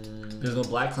porn. There's no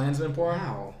Black Klansman porn?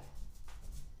 Wow.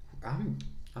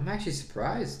 I'm actually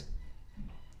surprised.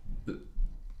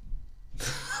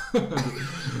 What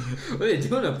are they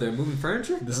doing up there? Moving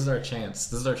furniture? This is our chance.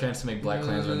 This is our chance to make Black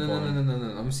Klansman porn. No.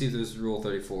 I'm gonna see if there's Rule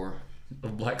 34.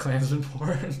 Black Klansman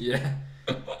porn? Yeah.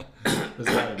 This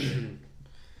gotta be.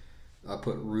 I'll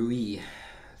put Rui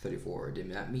 34. Did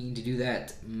not mean to do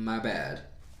that. My bad.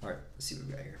 Alright, let's see what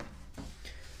we got here.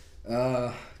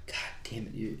 God damn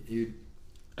it, you.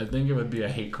 I think it would be a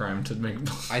hate crime to make.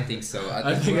 I think so.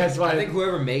 I think that's why. I think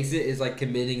whoever makes it is like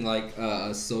committing like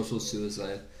a social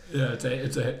suicide. Yeah,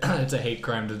 it's a hate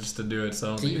crime to do it.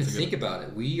 So to even think about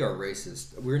it, we are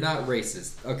racist. We're not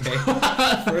racist, okay?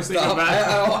 First Think off,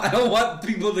 about I don't want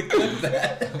people to clip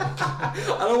that.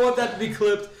 I don't want that to be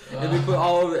clipped and we put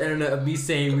all over the internet of me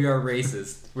saying we are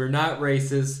racist. We're not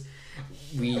racist.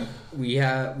 We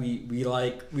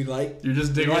like. You're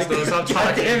just digging like yourself.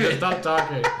 Stop talking. Stop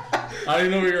talking. I don't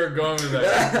even know where you were going with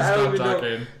that. I don't Stop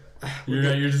even talking.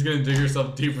 You're just gonna dig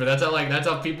yourself deeper. That's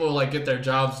how people like get their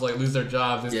jobs, like lose their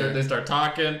jobs. They start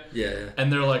talking. Yeah.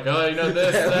 And they're like, oh, you know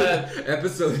this, that.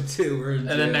 Episode 2, we're in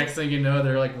jail. And then next thing you know,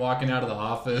 they're like walking out of the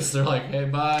office. They're like, hey,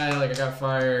 bye. Like I got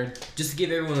fired. Just to give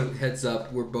everyone a heads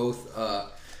up, we're both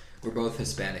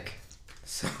Hispanic.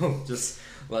 So just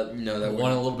let you know that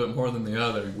one a little bit more than the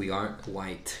other. We aren't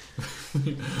white.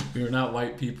 We are not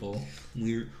white people.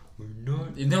 We're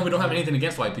not. No, we don't have anything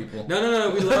against white people. No.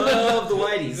 We love the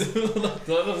whiteys.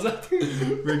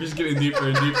 We're just getting deeper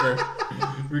and deeper.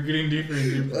 We're getting deeper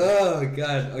and deeper. Oh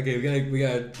god. Okay, we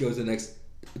gotta go to the next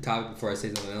topic before I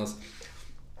say something else.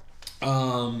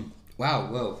 Wow.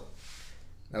 Whoa.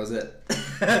 That was it.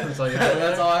 That's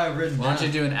all I have written. Why don't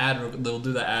you do an ad? We'll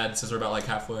do the ad since we're about like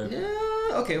halfway. Yeah.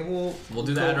 Okay. We'll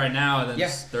do the ad right now, and then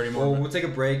just 30 more. Well, we'll take a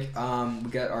break. We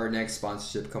got our next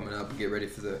sponsorship coming up. Get ready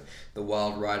for the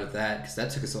wild ride of that, because that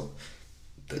took us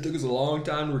a long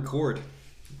time to record,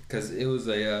 because it was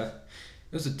a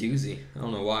doozy. I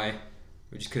don't know why.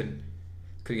 We just couldn't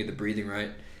get the breathing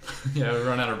right. Yeah, we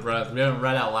run out of breath. We haven't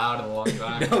read out loud in a long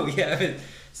time. No, we haven't.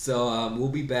 So we'll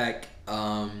be back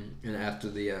and after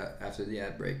the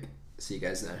ad break. See you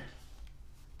guys there.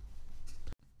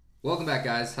 Welcome back,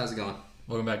 guys. How's it going?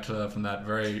 Welcome back from that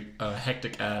very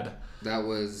hectic ad. That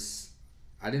was.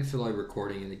 I didn't feel like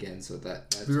recording it again, so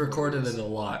that's we recorded it a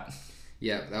lot.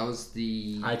 Yeah, that was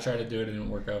the. I tried to do it, it didn't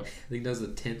work out. I think that was the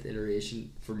 10th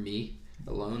iteration for me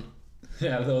alone.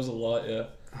 Yeah, that was a lot. Yeah.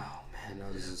 Oh man,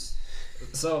 that was just.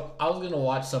 So I was gonna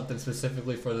watch something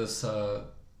specifically for this.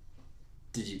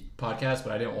 Did you podcast?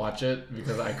 But I didn't watch it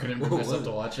because I couldn't bring myself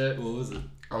to watch it. What was it?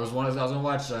 I was gonna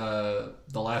watch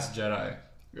The Last Jedi.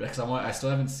 Because I still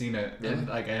haven't seen it, and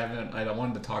like I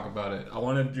wanted to talk about it. I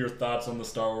wanted your thoughts on the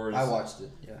Star Wars. I watched it,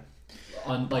 yeah.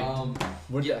 On like,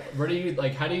 where do you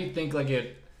like? How do you think like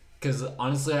it? Because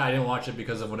honestly, I didn't watch it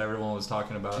because of what everyone was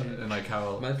talking about and like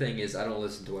how. My thing is, I don't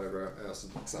listen to whatever else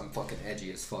because I'm fucking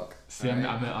edgy as fuck. See,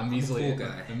 I'm easily cool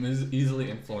guy. I'm easily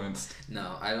influenced.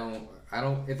 No, I don't.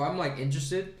 If I'm like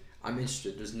interested, I'm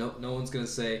interested. There's no one's gonna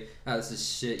say, "Ah, this is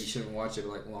shit. You shouldn't watch it."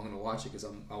 But like, well, I'm gonna watch it because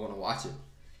I want to watch it.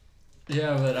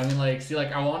 Yeah, but I mean, like, see,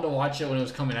 like, I wanted to watch it when it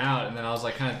was coming out, and then I was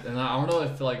like, kind of, and I don't know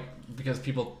if like because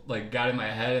people like got in my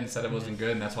head and said it wasn't good,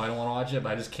 and that's why I don't want to watch it.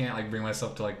 But I just can't like bring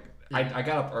myself to like. I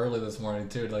got up early this morning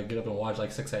too to like get up and watch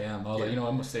like 6 a.m. I was like, you know,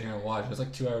 I'm gonna sit here and watch. It was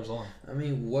like 2 hours long. I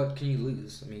mean, what can you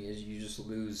lose? I mean, you just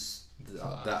lose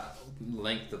that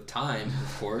length of time,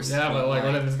 of course. Yeah, but like,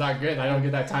 what if it's not good? I don't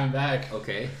get that time back.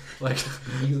 Okay. Like,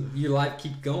 your life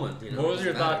keep going. You know, what was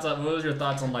your thoughts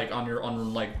on like on Rogue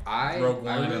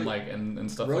One and like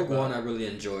and stuff like that? Rogue One I really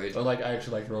enjoyed. Or like I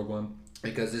actually liked Rogue One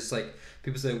because it's like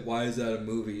people say, why is that a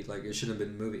movie? Like it shouldn't have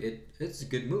been a movie. It's a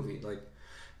good movie. Like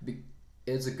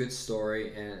it's a good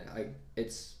story, and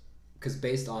it's because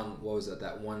based on what was it,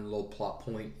 that one little plot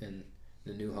point in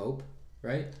The New Hope,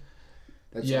 right?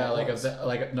 That's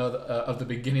of the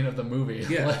beginning of the movie.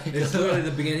 Yeah, like, it's literally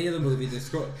the beginning of the movie. The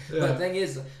scroll. Yeah. But the thing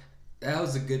is, that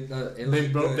was a good.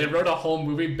 They wrote a whole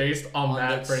movie based on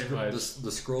that pretty much.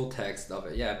 The scroll text of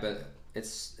it, yeah, but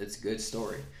it's a good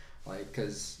story, like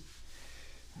because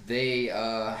they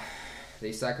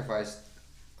sacrificed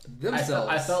themselves.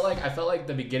 I felt like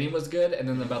the beginning was good, and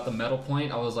then about the metal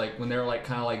point, I was like, when they were like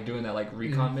kind of like doing that like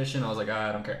recon mission, I was like,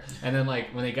 I don't care. And then like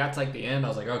when they got to like the end, I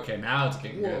was like, okay, now it's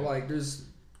getting good. Like there's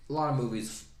a lot of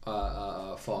movies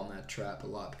fall in that trap a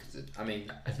lot because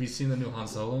have you seen the new Han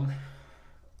Solo?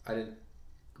 I didn't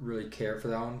really care for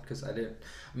that one because I didn't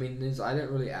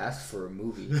really ask for a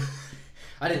movie.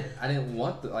 I didn't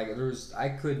want I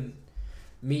couldn't.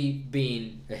 Me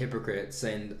being a hypocrite,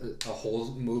 saying a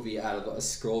whole movie out of a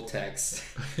scroll text,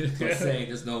 saying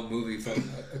there's no movie from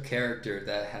a character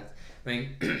that had. I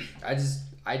mean,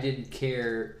 I didn't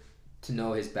care to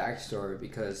know his backstory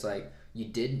because like you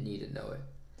didn't need to know it.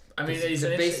 I mean,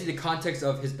 basically the context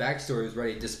of his backstory was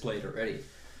already displayed already,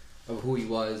 of who he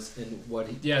was and what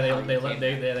he. Yeah,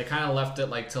 they kind of left it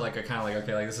like to like a kind of like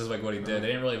okay, like this is like what he did. They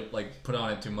didn't really like put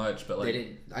on it too much, but like they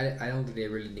didn't. I don't think they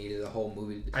really needed a whole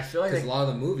movie. I feel like because a lot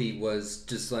of the movie was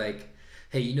just like,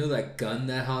 hey, you know that gun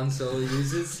that Han Solo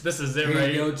uses? This is it, Here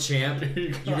right? you go, champ.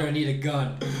 You're gonna need a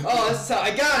gun. Oh, that's how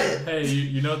I got it. Hey,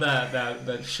 you know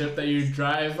that ship that you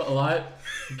drive a lot?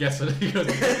 Guess what? He goes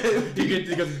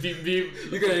beep beep.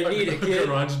 You're gonna need it, kid.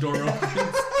 Garage door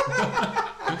opens.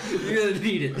 You're gonna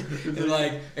need it. And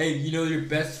like, hey, you know your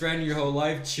best friend your whole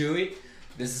life, Chewie?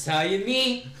 This is how you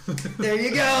meet. There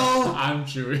you go. I'm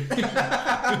Chewie.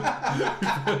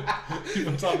 He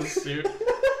puts on the suit.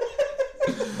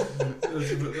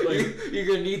 Like, you're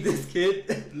gonna need this, kid.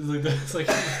 It's like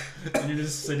you're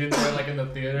just sitting there like in the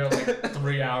theater like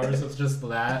 3 hours. It's just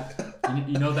that.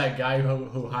 You know that guy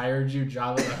who hired you,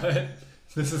 Jabba the Hutt?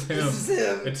 This is him. This is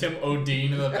him. It's him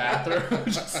ODing in the bathroom.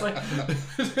 Just like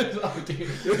ODing.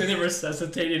 And then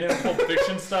resuscitating him Pulp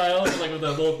Fiction style, like with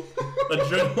that little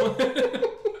adrenaline.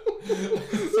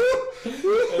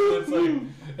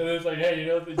 And it's like, hey, you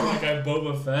know that guy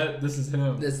Boba Fett? This is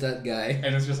him. That's that guy.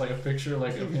 And it's just like a picture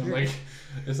like of him, like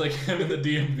it's like him in the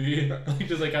DMV, like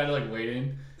just like kind of like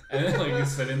waiting, and then like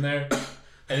he's sitting there,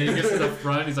 and then he gets to the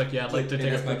front. He's like, yeah, I'd like to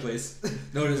take my place.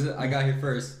 Notice I got here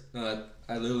first. No,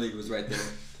 I literally was right there.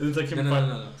 And it's like him.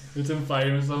 No. It's him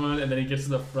fighting with someone, and then he gets to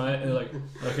the front, and they're like,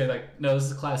 okay, like no, this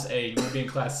is Class A. You want to be in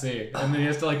Class C, and then he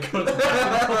has to like go to the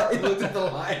back. He looks at the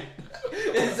line.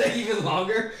 It's like even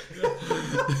longer.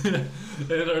 And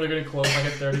they're gonna close like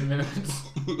in 30 minutes,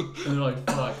 and they're like,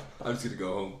 fuck. I'm just gonna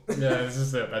go home. Yeah, this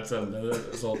is it. That's it.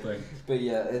 That's the whole thing. But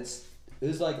yeah,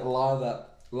 there's like a lot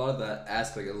of that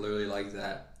aspect of literally like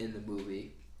that in the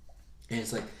movie, and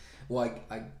it's like, well,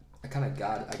 I kind of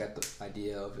got the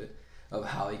idea of it, of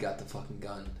how he got the fucking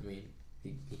gun. I mean,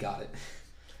 he got it.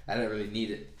 I didn't really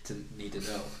need to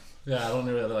know. Yeah, I don't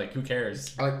really like. Who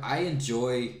cares? Like I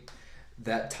enjoy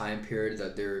that time period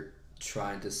that they're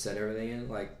trying to set everything in,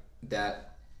 like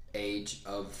that age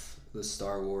of the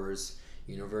Star Wars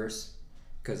universe,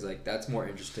 because like that's more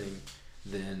interesting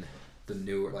than the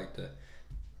newer, like the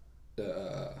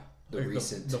like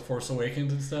recent the Force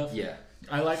Awakens and stuff. Yeah,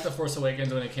 I liked the Force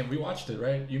Awakens when it came. We watched it,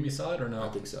 right? You and me saw it or no? I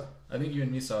think so. I think you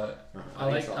and me saw it. I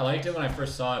liked it when I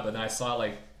first saw it, but then I saw it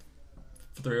like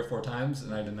 3 or 4 times,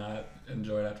 and I did not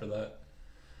enjoy it after that.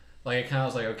 Like it kind of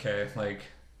was like, okay, like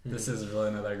this is really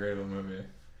not that great of a movie.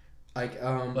 Like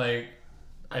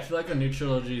I feel like the new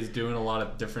trilogy is doing a lot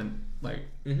of different like.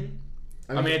 Mm-hmm.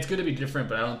 I mean, it's good to be different,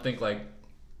 but I don't think like.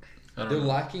 They're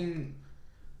lacking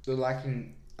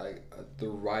like the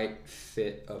right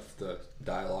fit of the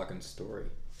dialogue and story.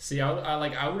 See,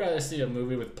 I would rather see a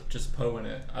movie with just Poe in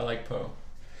it. I like Poe.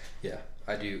 Yeah,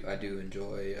 I do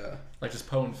enjoy. Like just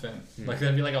Poe and Finn. Mm-hmm. Like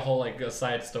that'd be like a whole like a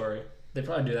side story. They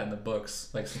probably do that in the books,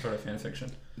 like some sort of fan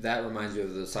fiction. That reminds me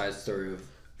of the side story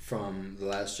from The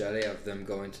Last Jedi of them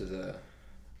going to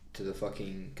the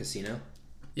fucking casino.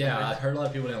 Yeah, I heard a lot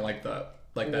of people didn't like that.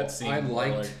 Like that scene. I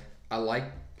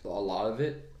liked a lot of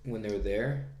it when they were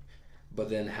there, but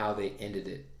then how they ended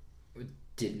it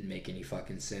didn't make any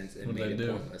fucking sense and made it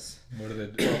pointless. What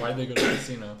did they do? Why did they go to the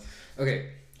casino? Okay,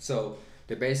 so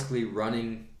they're basically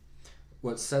running.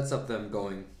 What sets up them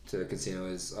going to the casino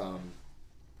is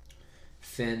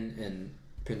Finn and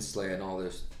Princess Leia and all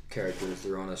those characters.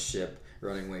 They're on a ship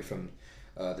running away from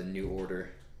the New Order.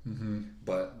 Mm-hmm.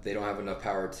 But they don't have enough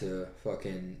power to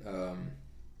fucking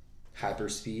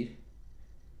hyperspeed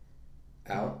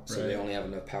out, so they only have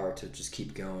enough power to just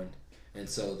keep going. And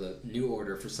so the New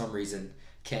Order, for some reason,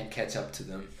 can't catch up to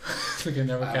them. They can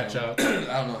never catch up. I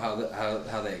don't know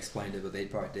how they explained it, but they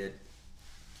probably did.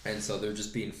 And so they're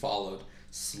just being followed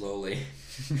slowly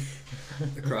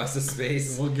across the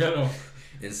space. We'll get them.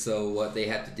 And so what they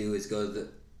have to do is go to the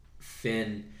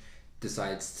Finn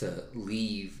decides to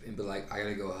leave and be like, I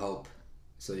gotta go help.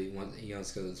 So he wants to go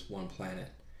to this one planet.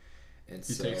 And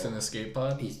he takes an escape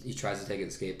pod? He tries to take an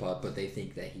escape pod, but they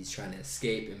think that he's trying to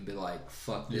escape and be like,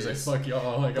 fuck this. He's like, fuck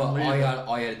y'all. Like, but I'm leaving.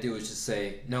 all you gotta do is just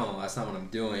say, no, that's not what I'm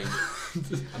doing.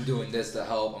 I'm doing this to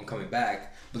help. I'm coming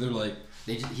back. But they're like,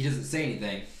 he doesn't say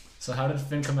anything. So how did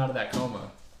Finn come out of that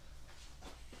coma?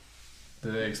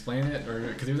 Did they explain it, or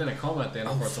because he was in a coma at the end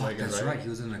of Force Awakens, that's right? He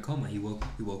was in a coma. He woke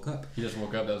up. He just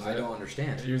woke up. That was I don't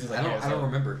understand. He was just like, I don't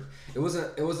remember. It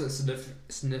wasn't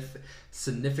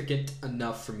significant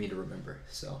enough for me to remember.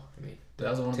 So I mean,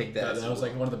 that was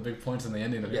like one of the big points in the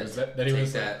ending of it. Was that he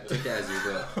was take that as you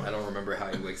will. I don't remember how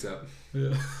he wakes up.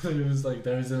 Yeah, it was like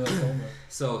that was in a coma.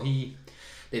 So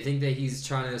they think that he's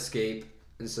trying to escape,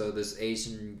 and so this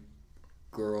Asian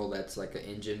girl that's like an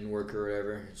engine worker or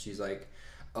whatever. She's like,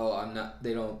 oh, I'm not.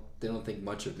 They don't think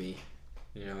much of me.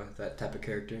 You know, that type of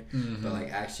character. Mm-hmm. But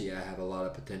like, actually, I have a lot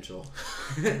of potential.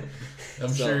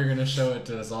 I'm sure you're gonna show it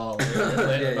to us all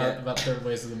about third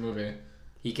place of the movie.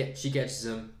 She catches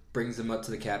him, brings him up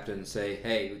to the captain, and say,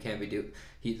 "Hey, we can't be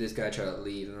this guy tried to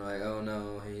leave," and they're like, "Oh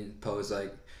no." And Poe's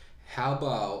like, "How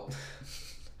about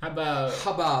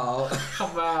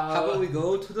we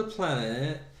go to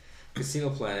the casino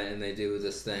planet, and they do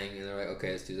this thing, and they're like,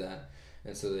 okay, let's do that."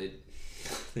 And so they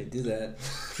do that.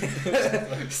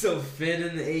 So Finn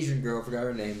and the Asian girl, forgot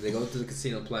her name, they go to the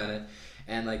casino planet,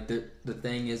 and like the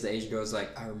thing is, the Asian girl's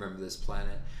like, I remember this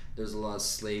planet. There's a lot of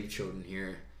slave children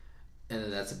here, and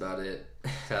then that's about it.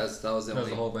 That was the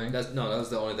whole thing. That was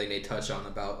the only thing they touch on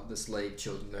about the slave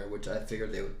children there, which I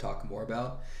figured they would talk more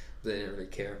about. But they didn't really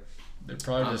care. They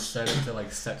probably just said it to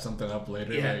like set something up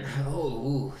later. Yeah. Like.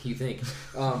 Oh, you think?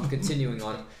 Continuing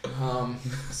on.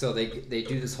 So they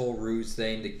do this whole ruse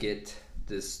thing to get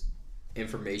this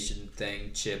information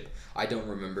thing chip. I don't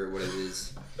remember what it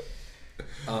is.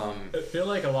 I feel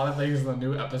like a lot of things in the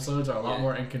new episodes are a lot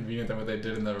more inconvenient than what they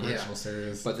did in the original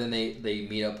series. But then they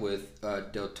meet up with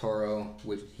Del Toro,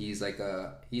 which he's like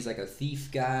a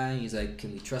thief guy. He's like,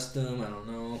 can we trust him? I don't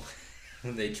know.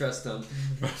 They trust him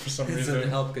for some reason. So they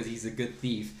help because he's a good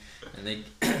thief, and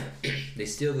they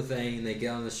steal the thing and they get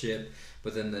on the ship.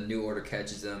 But then the New Order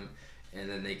catches them, and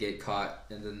then they get caught.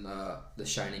 And then the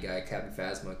shiny guy, Captain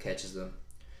Phasma, catches them,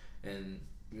 and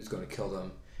he's going to kill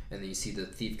them. And then you see the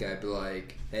thief guy be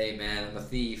like, "Hey man, I'm a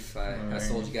thief. I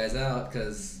sold you guys out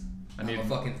because I'm a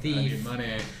fucking thief. I need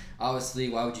money." Obviously,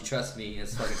 why would you trust me?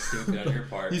 It's fucking stupid on your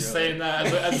part. He's saying that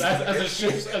as a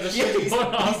ship's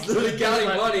going off. He's literally counting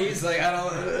money. He's like, I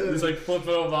don't. He's like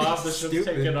flipping them off. The ship's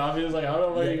taking off. He's like, I don't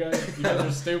know why you guys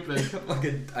are stupid.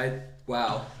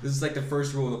 Wow. This is like the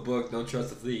first rule of the book: don't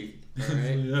trust a thief. All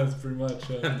right? Yeah, that's pretty much.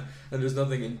 And there's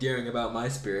nothing endearing about my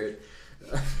spirit.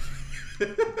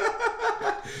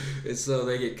 And so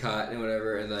they get caught and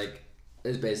whatever, and like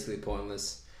it's basically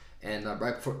pointless. And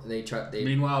right before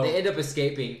meanwhile, they end up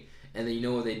escaping. And then you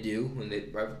know what they do when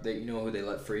you know who they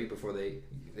let free before they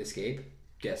escape?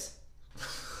 Guess.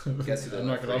 Guess who they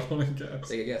let free. I'm not gonna guess.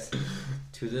 Take a guess.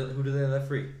 Who do they let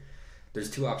free?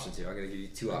 There's two options here. I'm gonna give you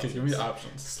two options. Okay, give me the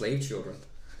options. Slave children.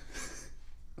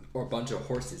 Or a bunch of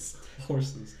horses.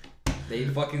 Horses. They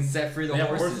fucking set free the horses.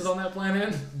 They have horses on that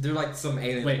planet? They're like some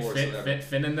alien horse. Wait,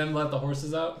 Finn and them let the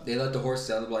horses out? They let the horses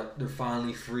out. They're like, they're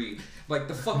finally free. Like,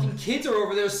 the fucking kids are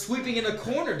over there sweeping in a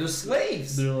corner. They're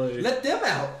slaves. They're like, let them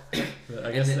out.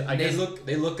 I guess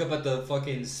they look up at the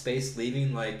fucking space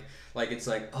leaving like it's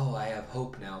like, oh, I have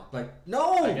hope now. Like,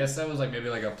 no. I guess that was like maybe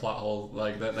like a plot hole,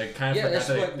 like that. Like kind of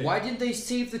forgot that why didn't they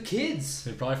save the kids?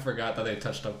 They probably forgot that they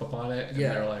touched up upon it, and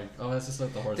they're like, oh, let's just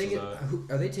let the horses out.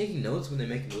 Are they taking notes when they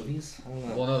make movies? I don't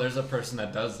know. Well, no, there's a person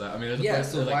that does that. I mean,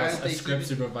 there's a person, like a script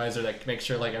supervisor that makes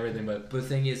sure like everything. But the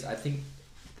thing is, I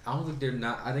don't think they're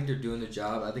not. I think they're doing their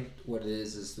job. I think what it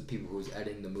is the people who's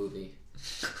editing the movie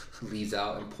leaves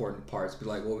out important parts. Be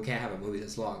like, well, we can't have a movie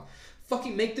this long.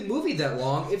 Fucking make the movie that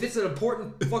long if it's an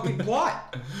important fucking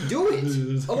plot. Do it.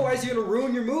 Otherwise, you're gonna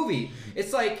ruin your movie.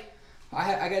 It's like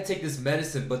I gotta take this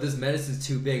medicine, but this medicine's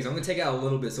too big, so I'm gonna take out a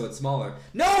little bit so it's smaller.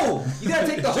 No, you gotta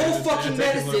take the whole fucking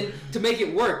medicine to make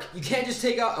it work. You can't just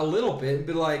take out a little bit and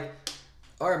be like,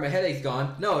 all right, my headache's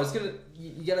gone. No, it's gonna.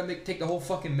 You gotta take the whole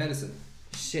fucking medicine.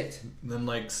 Shit. Then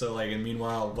and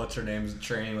meanwhile, what's her name's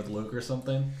training with Luke or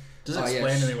something? Just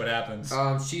explain to me what happens.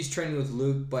 She's training with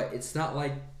Luke, but it's not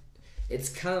like. It's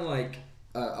kind of like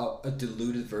a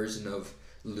diluted version of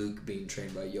Luke being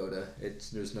trained by Yoda.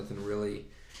 There's nothing really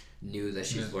new that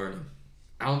she's learning.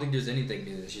 I don't think there's anything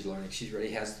new that she's learning. She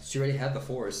already had the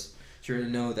Force. She already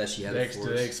know that she had the Force.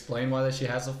 Do they explain why that she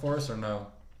has the Force or no?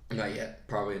 Not yet.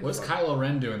 Probably. What's Kylo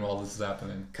Ren doing while this is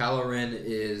happening? Kylo Ren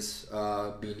is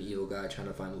being an evil guy trying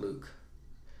to find Luke,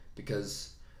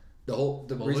 because the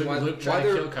reason why they're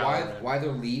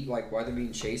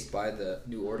being chased by the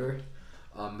New Order.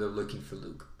 They're looking for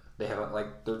Luke.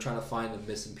 They're trying to find a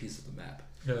missing piece of the map.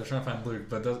 Yeah, they're trying to find Luke,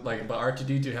 but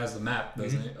R2D2 has the map,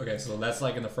 doesn't he? Okay, so that's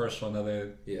like in the first one that they.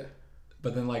 Yeah.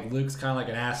 But then like Luke's kind of like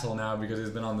an asshole now because he's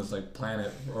been on this like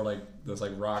planet or like this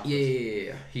like rock.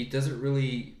 Yeah. He doesn't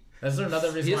really. Is there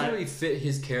another reason? He doesn't really fit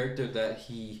his character that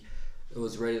he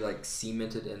was already like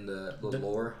cemented in the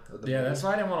lore of the movie. That's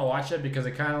why I didn't want to watch it, because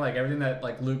it kind of like everything that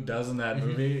like Luke does in that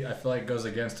movie, I feel like goes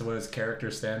against what his character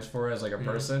stands for as like a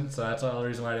person. So that's the other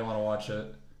reason why I didn't want to watch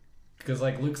it. Because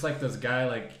like Luke's like this guy,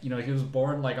 like, you know, he was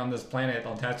born like on this planet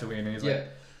on Tatooine, and he's like,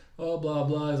 oh blah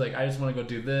blah. He's like, I just want to go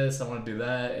do this, I want to do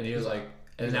that, and he was like,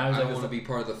 And now he's I like don't want to this, be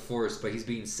part of the Force, but he's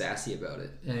being sassy about it.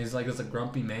 and he's like this a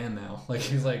grumpy man now. Like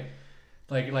he's like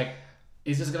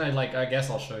he's just gonna like. I guess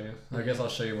I'll show you. I guess I'll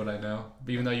show you what I know.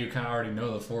 But even though you kind of already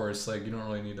know the Force, like you don't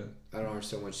really need to. I don't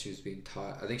understand what she was being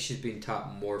taught. I think she's being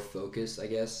taught more focus, I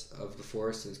guess, of the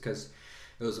Force, because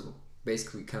it was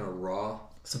basically kind of raw.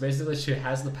 So basically, she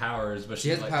has the powers, but She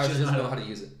has like, powers, she doesn't doesn't know how to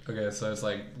use it. Okay, so it's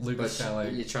like Luke But is kind of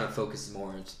like. you're trying to focus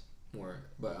more,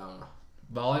 but I don't know.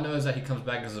 But all I know is that he comes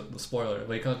back as a spoiler.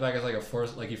 But he comes back as like a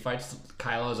Force, like he fights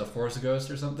Kylo as a Force ghost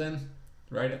or something,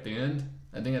 right at the end.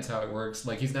 I think that's how it works.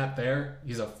 Like he's not there.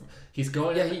 He's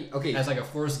going as like a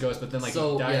Force ghost, but then like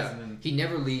he dies and then he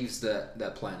never leaves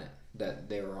that planet that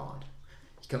they were on.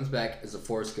 He comes back as a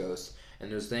Force ghost,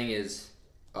 and the thing is,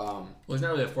 well, he's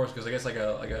not really a Force ghost. I guess like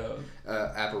a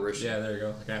apparition. Yeah, there you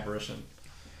go, like an apparition.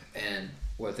 And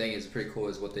what thing is pretty cool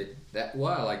is what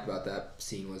I liked about that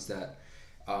scene was that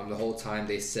the whole time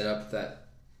they set up that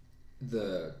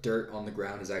the dirt on the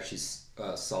ground is actually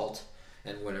salt,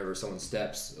 and whenever someone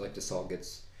steps, like the salt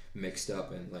gets mixed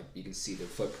up, and like you can see the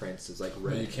footprints is like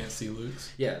red. But you can't see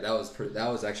Luke's. Yeah, that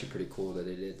was actually pretty cool that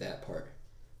they did that part.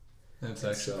 That's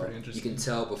actually pretty interesting. You can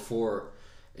tell before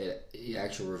it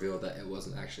actually revealed that it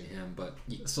wasn't actually him, but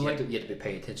you have to be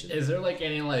paying attention. Is there like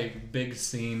any like big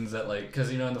scenes that like,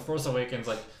 because you know in the Force Awakens,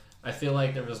 like I feel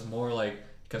like there was more like,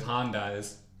 because Han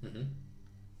dies,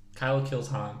 Kylo kills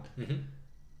Han,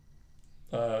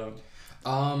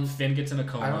 Finn gets in a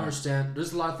coma. I don't understand.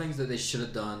 There's a lot of things that they should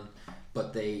have done,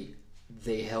 but I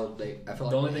felt like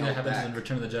the only thing that happens in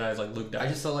Return of the Jedi is like Luke dies. I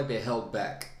just felt like they held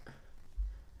back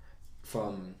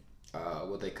from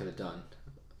what they could have done.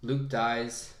 Luke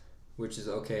dies, which is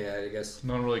okay, I guess.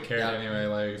 No one really cared anyway.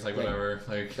 Like it's like whatever.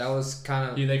 Like that was kind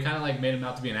of. They kind of like made him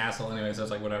out to be an asshole anyway. So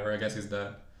it's like whatever. I guess he's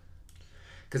dead.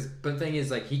 But the thing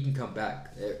is, like, he can come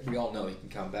back. We all know he can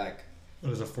come back.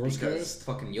 What is a Force ghost?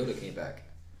 Fucking Yoda came back.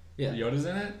 Yeah. Yoda's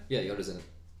in it? Yeah, Yoda's in it.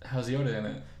 How's Yoda in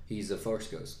it? He's a Force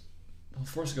ghost. Well,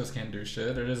 Force ghosts can't do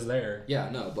shit. They're just there. Yeah,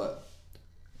 no, but...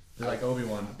 They're like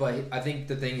Obi-Wan. But I think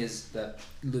the thing is that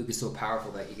Luke is so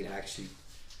powerful that he can actually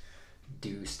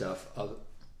do stuff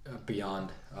beyond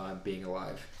being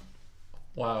alive.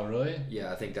 Wow, really?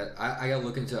 Yeah, I think that... I gotta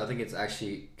look into it. I think it's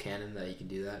actually canon that he can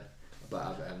do that. But I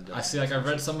haven't done. I see. Like I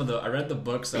read the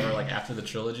books that were like after the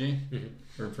trilogy.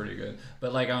 Were pretty good.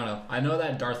 But like I don't know. I know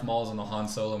that Darth Maul's in the Han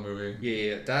Solo movie.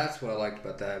 Yeah. That's what I liked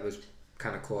about that. It was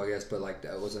kind of cool, I guess. But like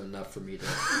that wasn't enough for me to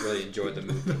really enjoy the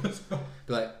movie. But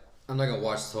like I'm not gonna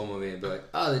watch this whole movie and be like,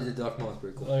 oh, they did Darth Maul. It's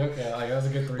pretty cool. Like okay, like that was a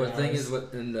good 3 hours. But the thing is, what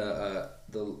in the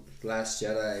Last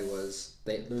Jedi was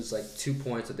there's like 2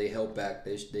 points that they held back.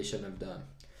 They shouldn't have done.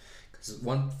 Because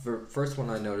first one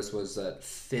I noticed was that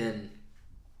Finn.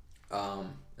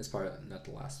 As part of not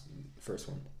the first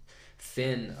one,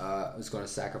 Finn was going to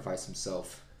sacrifice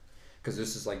himself because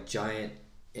this is like giant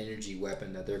energy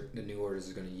weapon that the New Order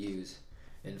is going to use,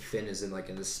 and Finn is in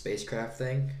this spacecraft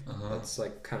thing that's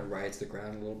like kind of rides the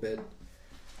ground a little bit.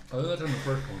 Oh, that's in the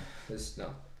first one.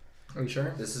 No. Are you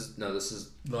sure? This is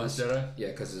The Last Jedi? Yeah,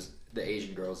 because the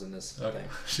Asian girl's in this thing.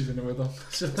 She's in it with them.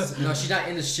 No, she's not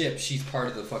in the ship. She's part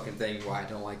of the fucking thing. Why I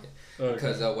don't like it.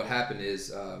 Because what happened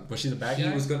is was she the bad guy?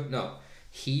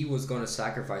 He was going to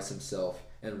sacrifice himself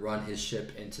and run his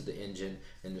ship into the engine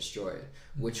and destroy it,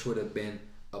 which would have been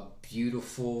a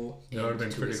beautiful end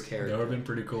to his character. That would have been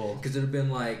pretty cool. Because it would have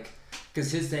been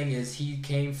because his thing is he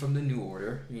came from the New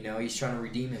Order. You know, he's trying to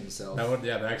redeem himself.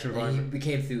 He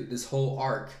became through this whole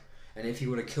arc, and if he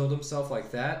would have killed himself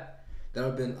like that, that would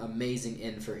have been an amazing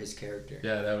end for his character.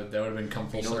 Yeah, that would have been come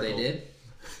full circle. You know what they did?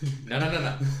 No.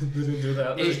 They didn't do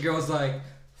that. Asian girl's like,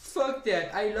 fuck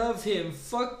that. I love him.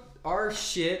 Fuck our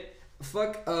shit.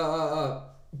 Fuck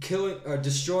killing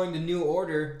destroying the New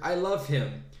Order. I love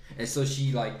him. And so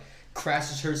she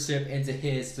crashes her ship into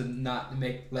his to not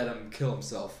let him kill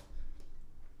himself.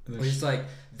 Which is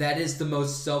that is the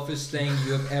most selfish thing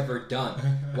you have ever done.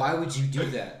 Why would you do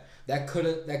that? That could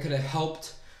have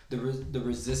helped the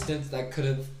resistance. That could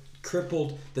have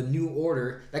crippled the New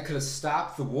Order. That could have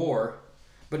stopped the war.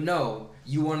 But no,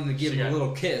 you wanted to give him a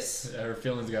little kiss. Yeah, her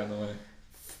feelings got in the way.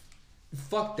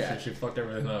 Fuck that. She fucked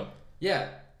everything up. Yeah,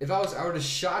 I would have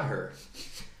shot her.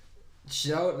 Can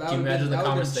you imagine the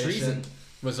conversation?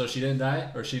 So she didn't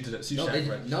die, or she did? No,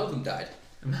 none of them died.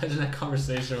 Imagine that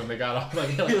conversation when they got off. Like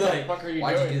what the fuck are you doing?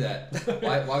 Why'd you do that?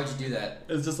 Why would you do that?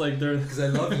 It's just like they're because I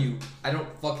love you. I don't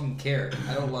fucking care.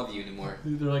 I don't love you anymore.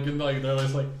 They're they're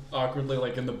just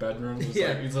awkwardly in the bedroom. Just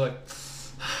he's like.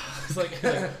 He's like,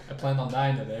 I planned on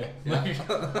dying today.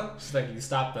 She's like, you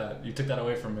stopped that. You took that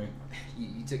away from me.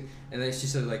 You took, and then she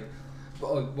said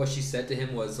what she said to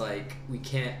him was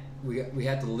we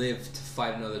had to live to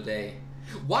fight another day.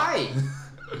 Why?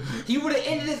 He would have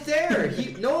ended it there.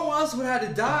 No one else would have had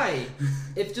to die.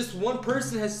 If just one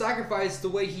person had sacrificed the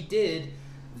way he did,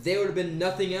 there would have been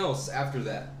nothing else after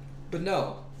that. But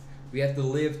no, we have to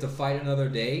live to fight another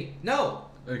day. No.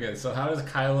 Okay, so how does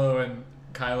Kylo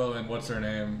and what's her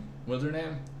name? What's her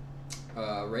name?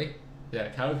 Rey. Yeah,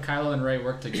 how do Kylo and Rey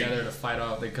work together to fight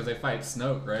off? Because they fight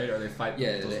Snoke, right? Or they fight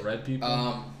those red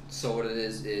people. So what it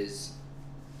is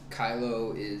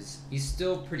Kylo he's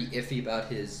still pretty iffy about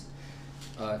his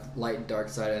light and dark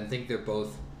side. I think they're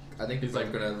both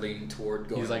gonna lean toward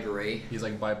going gray. He's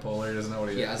like bipolar. He doesn't know what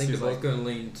he is. Yeah, I think they're both gonna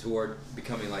lean toward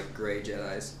becoming like gray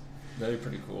Jedis. That'd be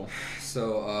pretty cool.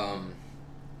 So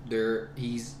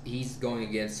he's going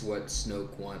against what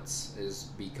Snoke wants, is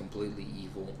be completely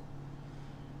evil,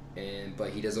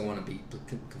 but he doesn't want to be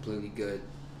completely good.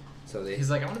 So he's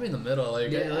like, I want to be in the middle. Like,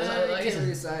 I can't really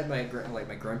decide. My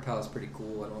grandpa is pretty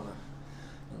cool. I don't want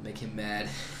to make him mad.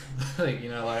 Like, you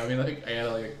know, like, I mean, like, I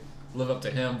gotta like live up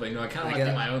to him, but you know, I kind of like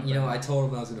do my own thing. You know, I told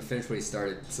him I was gonna finish what he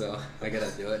started, so I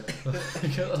gotta do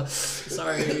it.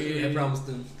 Sorry, I promised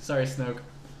him. Sorry, Snoke.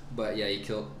 But yeah,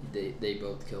 they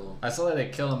both kill him. I saw that they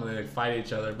kill him and they fight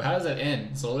each other. But how does it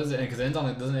end? So what does it end? Because it ends on,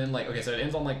 it doesn't end like, okay, so it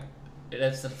ends on like,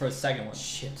 that's for the second one.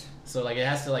 Shit. So like it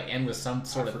has to like end with some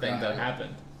sort of thing that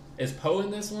happened. Is Poe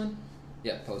in this one?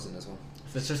 Yeah, Poe's in this one.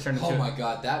 So it's just turned into. Oh my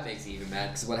god, that makes me even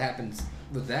mad. Because what happens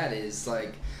with that is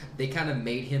like they kind of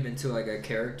made him into like a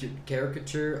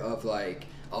caricature of like,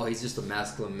 oh, he's just a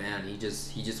masculine man. He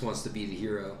just wants to be the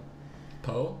hero.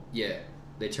 Poe? Yeah.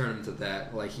 They turn him to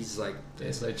that, like he's like.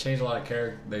 Yeah, so they changed a lot of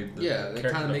character. They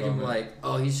kind of make him like,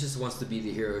 oh, he just wants to be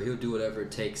the hero. He'll do whatever it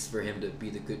takes for him to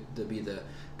be the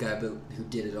guy who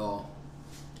did it all.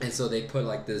 And so they put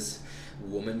like this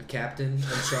woman captain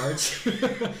in charge,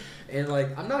 and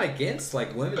like I'm not against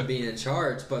like women being in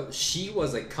charge, but she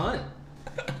was a cunt.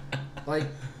 Like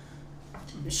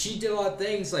she did a lot of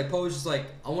things. Like Poe was just like,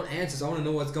 I want answers. I want to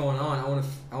know what's going on.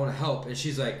 I want to help. And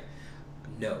she's like,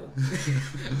 no,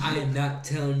 I am not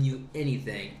telling you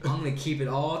anything. I'm gonna keep it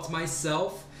all to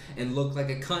myself and look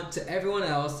like a cunt to everyone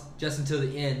else just until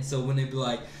the end. So when they be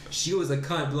like, she was a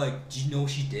cunt, be like, do you know what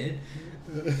she did?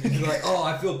 And be like, oh,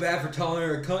 I feel bad for calling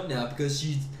her a cunt now because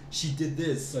she did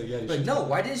this. Like, no,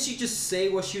 why didn't she just say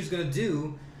what she was gonna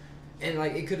do? And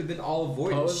like it could have been all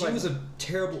avoided. She was a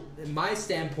terrible. In my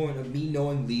standpoint of me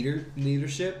knowing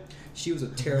leadership, she was a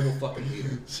terrible fucking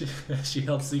leader. She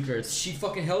held secrets. She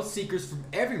fucking held secrets from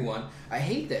everyone. I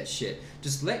hate that shit.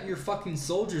 Just let your fucking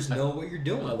soldiers know what you're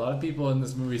doing. A lot of people in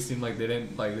this movie seem like they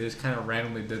didn't like. They just kind of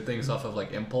randomly did things off of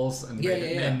like impulse, and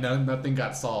and nothing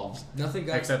got solved. Nothing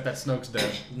got except that Snoke's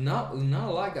dead. Not a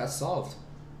lot got solved.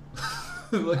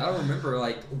 I don't remember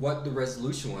like what the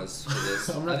resolution was for this.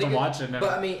 I'm gonna have to watch it now. But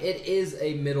I mean, it is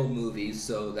a middle movie,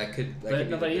 so that could.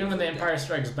 But even when The Empire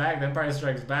Strikes Back, The Empire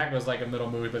Strikes Back was like a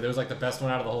middle movie, but it was like the best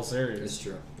one out of the whole series. That's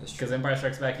true. Because Empire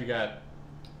Strikes Back, you're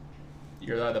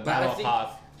the Battle of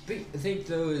Hoth. I think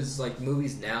those like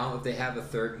movies now, if they have a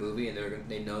third movie and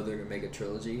they know they're gonna make a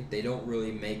trilogy, they don't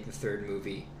really make the third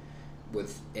movie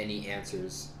with any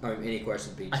answers or any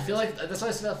questions being answered. I feel like that's why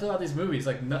I feel about these movies.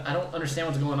 Like I don't understand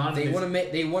what's going on. They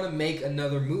want to make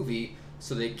another movie,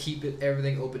 so they keep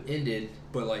everything open ended.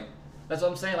 But like that's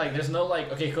what I'm saying. Like there's no like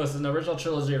okay, because in the original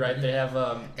trilogy, right? They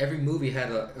have every movie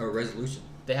had a resolution.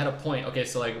 They had a point. Okay,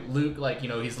 so like Luke, like you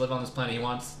know, he's living on this planet.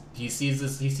 He sees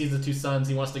the two suns.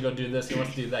 He wants to go do this. He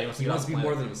wants to do that. He wants to be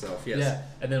more than himself. Yes. Yeah.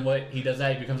 And then he does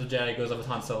that. He becomes a Jedi. He goes up with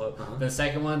Han Solo. Then the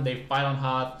second one, they fight on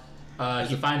Hoth.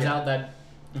 He finds out that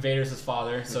Vader's his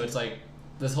father, so it's like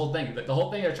this whole thing. Like, the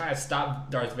whole thing, they're trying to stop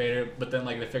Darth Vader, but then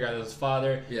like they figure out it's his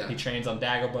father. Yeah. He trains on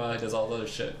Dagobah. He does all the other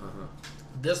shit.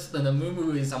 This in the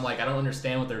movies, I'm like, I don't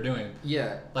understand what they're doing.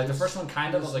 Yeah. Like the first one,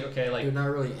 kind of was like okay, like they're not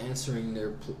really answering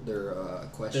their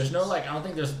questions. There's no like, I don't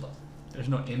think there's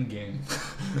no end game.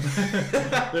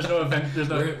 There's no event. There's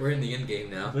no. We're in the end game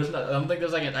now. There's no. I don't think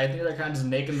there's like. I think they're kind of just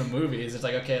making the movies. It's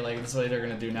like okay, like this is what they're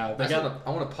gonna do now. I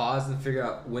want to pause and figure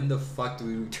out when the fuck do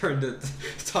we return to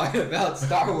talking about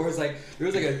Star Wars? Like there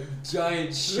was like a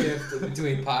giant shift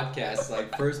between podcasts.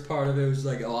 Like first part of it was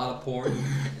like a lot of porn.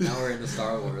 And now we're into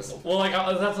Star Wars. Well, like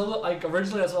that's like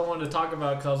originally that's what I wanted to talk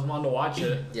about because I was wanting to watch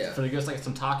it. Yeah. For to give us like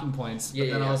some talking points.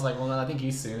 But then I was like, well, no, I think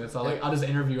he's soon. It's like I'll just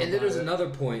interview him. And then there's another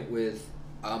point with.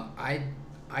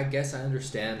 I guess I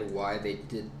understand why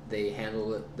they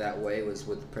handled it that way was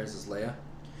with Princess Leia,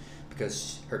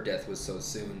 because her death was so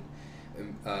soon.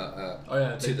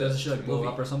 Does she like blow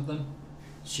up or something?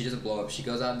 She doesn't blow up. She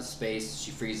goes out into space.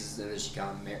 She freezes, and then she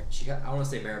kind of I want to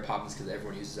say Mary Poppins because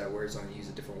everyone uses that word, so I'm gonna use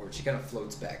a different word. She kind of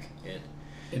floats back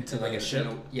into like a ship.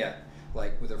 Yeah,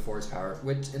 like with her force power,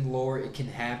 which in lore it can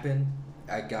happen.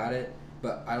 I got it.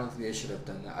 but I don't think they should have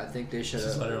done that. I think they should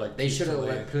Just have. let her, like, they should have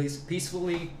peacefully-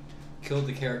 peacefully killed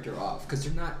the character off, because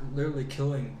they're not literally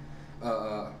killing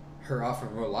her off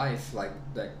in real life like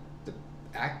the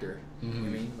actor. You know what I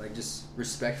Mhm. mean, like, just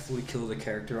respectfully kill the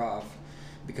character off,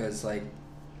 because like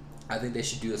I think they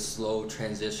should do a slow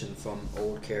transition from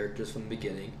old characters from the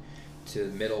beginning to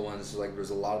middle ones. Like,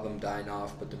 there's a lot of them dying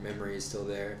off, but the memory is still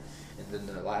there, and then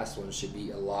the last one should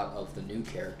be a lot of the new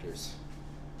characters.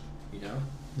 You know?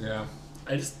 Yeah.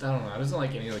 I don't know. I just don't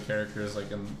like any of the characters. Like,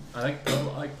 I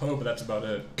like Poe, but that's about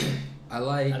it. I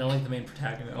like I don't like the main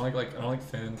protagonist. I don't like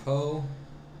Finn. Poe.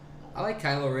 I like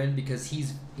Kylo Ren because he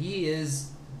is.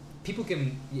 People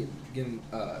can give him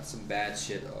some bad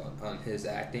shit on his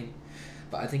acting,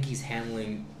 but I think he's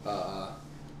handling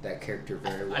that character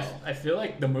very well. I feel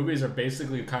like the movies are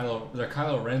basically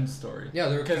Kylo Ren's story. Yeah,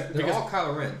 they're because all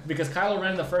Kylo Ren. Because Kylo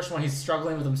Ren, the first one, he's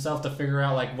struggling with himself to figure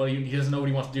out like what he doesn't know what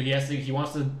he wants to do. He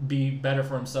wants to be better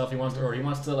for himself. He wants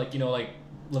to like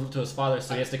live up to his father,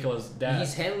 so he has to kill his dad.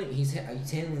 He's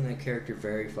handling that character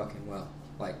very fucking well.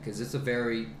 Like, because it's a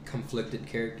very conflicted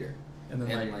character, and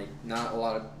then like not a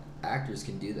lot of actors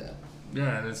can do that.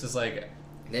 Yeah, and it's just like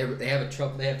They have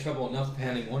trouble enough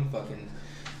handling one fucking.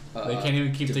 They can't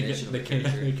even keep together. dimension of They the can't.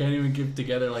 character. They can't even keep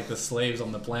together like the slaves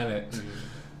on the planet. Mhm.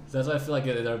 So that's why I feel like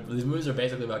these movies are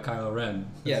basically about Kylo Ren.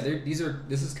 Yeah, this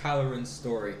is Kylo Ren's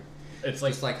story. It's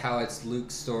like Just like how it's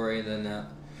Luke's story, and then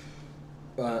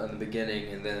in the beginning,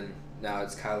 and then now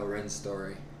it's Kylo Ren's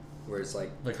story, where it's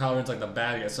like Kylo Ren's like the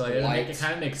bad guy. So like, it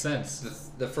kind of makes sense.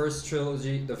 the first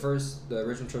trilogy, the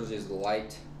original trilogy is the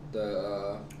light,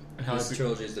 And how this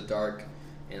trilogy is the dark,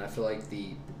 and I feel like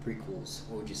the prequels.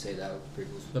 What would you say that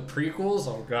prequels? The prequels,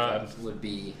 oh god. Would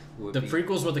be The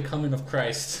prequels were the coming of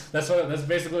Christ. That's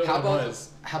basically How what about it was.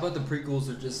 how about the prequels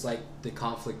are just like the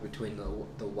conflict between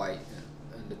the white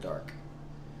and the dark,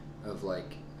 of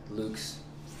like Luke's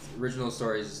original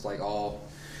story is just like all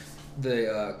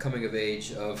the coming of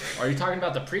age of. Are you talking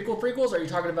about the prequels? Or are you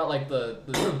talking about like the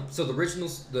So the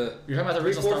originals, You're talking about the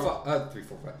original Star Wars? 3,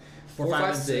 4, 5. 4, 4, 5,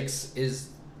 5, and 6 is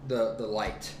the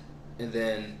light, and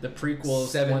then the prequels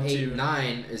 7, 1, 8, 2,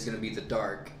 9 is gonna be the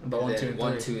dark. But and 1, then 2, and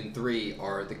 1, 3. 2, and 3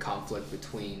 are the conflict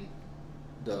between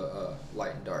the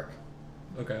light and dark.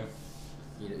 Okay.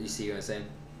 You see what I'm saying?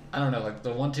 I don't know, like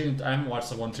the 1, 2. I haven't watched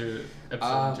the 1, 2 episode.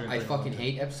 1, 2, and 3 I fucking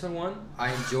hate episode 1.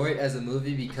 I enjoy it as a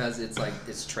movie because it's like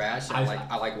it's trash. And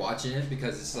I like watching it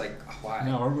because it's like, why?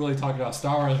 No, we're really talking about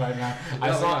Star Wars right now.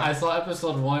 I saw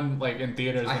episode 1 like in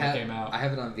theaters when it came out. I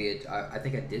have it on VH. I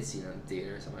think I did see it on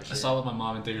theaters. I saw it with my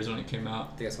mom in theaters when it came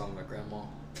out. I think I saw it with my grandma.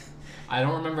 I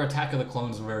don't remember Attack of the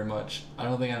Clones very much. I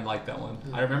don't think I liked that one.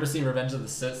 I remember seeing Revenge of the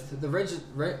Sith. The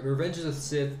Revenge of the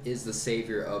Sith is the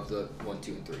savior of the 1,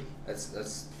 2, and 3.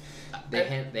 That's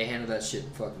they handle that shit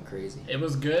fucking crazy. It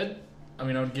was good. I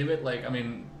mean, I would give it like. I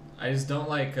mean, I just don't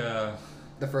like. The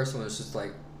first one is just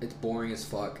like it's boring as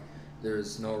fuck.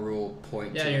 There's no real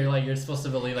point. Yeah, to you're it. like you're supposed to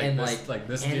believe like and this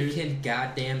Anakin dude.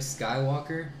 goddamn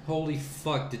Skywalker. Holy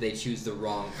fuck! Did they choose the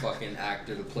wrong fucking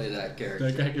actor to play that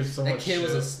character? That guy gives so That much kid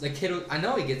shit. was I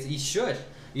know he gets. He should.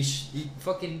 You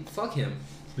fucking fuck him.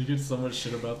 He gets so much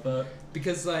shit about that.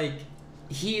 Because like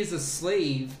he is a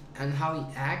slave, and how he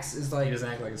acts is like He doesn't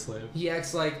act like a slave. he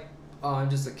acts like, oh, I'm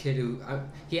just a kid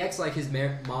he acts like his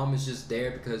mom is just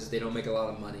there because they don't make a lot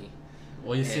of money.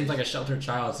 Well, he seems like a sheltered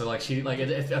child, so like she like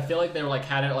I feel like they were like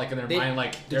had it like in their mind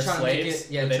like they're trying to make slaves,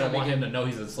 it- yeah, but they they're don't want trying him to to know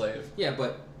he's a slave. Yeah,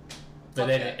 but But fuck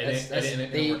it that.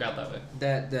 didn't work out that way.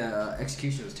 That the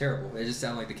execution was terrible. It just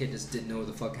sounded like the kid just didn't know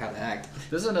the fuck how to act.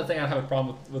 This is another thing I have a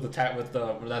problem with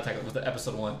the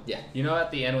episode 1. Yeah. You know, at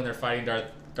the end when they're fighting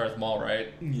Darth Maul, right?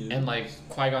 Yeah. And like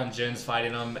Qui-Gon Jinn's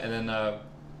fighting him, and then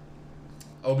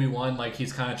Obi-Wan, like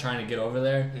he's kind of trying to get over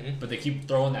there, Mhm. but they keep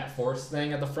throwing that force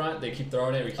thing at the front. They keep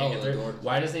throwing it. We can't get the through. door.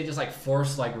 Why does they just like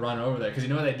force like run over there? Because you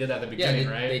know they did that at the beginning,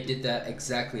 they right? did that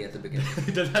exactly at the beginning.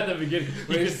 They did that at the beginning.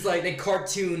 It's like the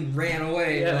cartoon ran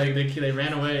away. Yeah, like they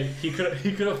ran away. He could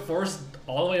have forced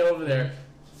all the way over there.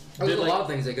 There's a like- lot of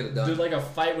things they could have done. Did like a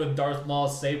fight with Darth Maul,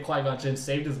 saved Qui-Gon Jinn,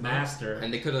 saved his master.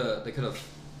 And they could have.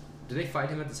 Did they fight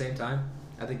him at the same time?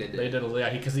 I think they did. They did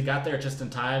because he got there just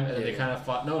in time, and then Yeah, they yeah. kind of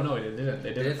fought. No, they didn't. They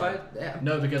Did didn't they fight? Yeah.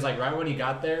 No, because like right when he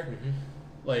got there, Mhm.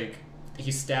 like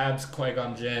he stabs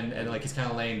Qui-Gon Jinn, and like he's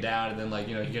kind of laying down, and then like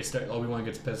Obi-Wan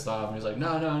gets pissed off, and he's like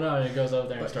no, and he goes over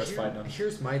there and starts fighting him.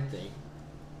 Here's my thing.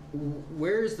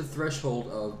 Where is the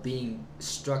threshold of being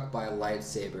struck by a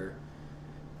lightsaber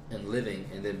and living,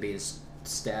 and then being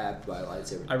stabbed by a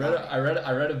lightsaber?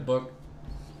 I read a book,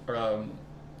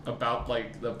 about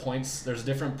like the points. There's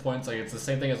different points. Like it's the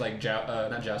same thing as like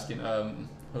not jousting.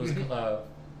 What was it Mhm. called?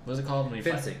 What is it called when you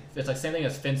Fencing. Fight? It's like same thing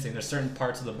as fencing. There's certain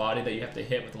parts of the body that you have to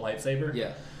hit with the lightsaber.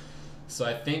 Yeah. So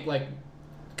I think like,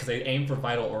 because they aim for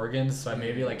vital organs, so I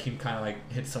maybe like he kind of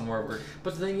like hit somewhere where.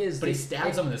 But the thing is, But he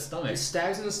stabs him in the stomach. He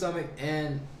stabs in the stomach,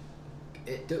 and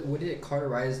what did it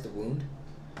cauterize the wound?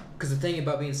 Because the thing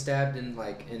about being stabbed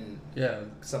in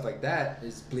stuff like that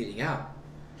is bleeding out.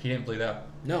 He didn't bleed out.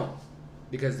 No,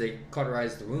 because they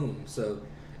cauterized the wound. So,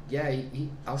 yeah, he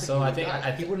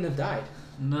wouldn't have died.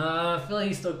 Nah, I feel like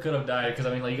he still could have died because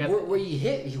I mean like you got where he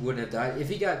hit, he wouldn't have died. If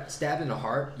he got stabbed in the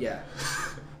heart, yeah.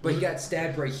 But he got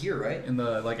stabbed right here, right? in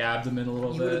the like abdomen a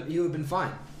little bit. He would have been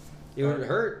fine. It would have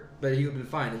hurt, but he would have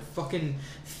been fine. If fucking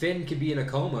Finn could be in a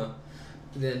coma,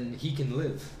 then he can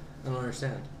live. I don't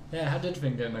understand. Yeah, how did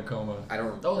Finn get in a coma? I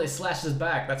don't. Oh, they slashed his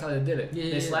back. That's how they did it.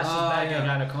 Yeah, they slashed his back and he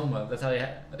got in a coma. That's how they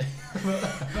had.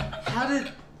 How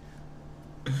did?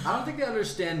 I don't think they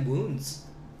understand wounds.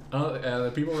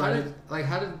 The people How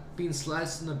did being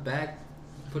slashed in the back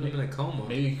put him in a coma?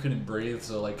 Maybe he couldn't breathe,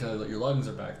 so like your lungs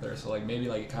are back there, so like maybe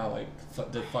like kind of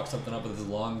like did fuck something up with his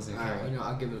lungs. And Alright, you know,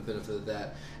 I'll give it a benefit of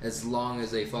that. As long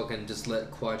as they fucking just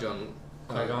let Qui-Gon,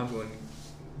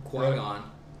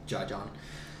 Jar-Jon,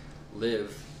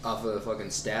 live off a fucking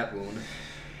stab wound.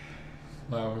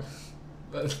 Wow.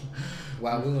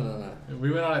 Wow,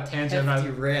 we went on a tangent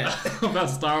hefty rant. about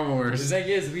Star The Wars. thing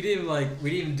is, we didn't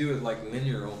even do it like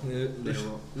linear.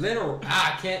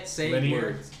 I can't say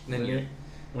words. Linear.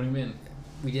 What do you mean?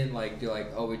 We didn't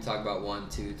we talk about 1,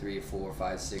 2, 3, 4,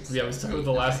 5, 6. Yeah, we started with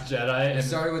The Last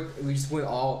Jedi. We just went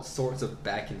all sorts of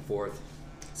back and forth.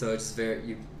 So it's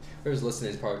whoever's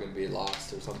listening is probably gonna be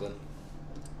lost or something.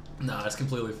 No, it's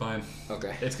completely fine.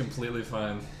 Okay. It's completely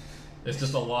fine. It's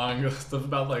just a long, it's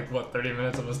about 30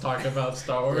 minutes of us talking about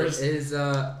Star Wars. It's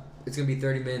gonna be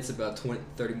 30 minutes, about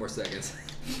 30 more seconds.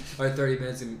 Or 30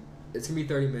 minutes, it's gonna be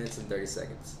 30 minutes and 30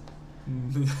 seconds.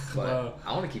 But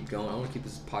I want to keep going. I want to keep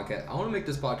this podcast. I want to make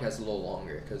this podcast a little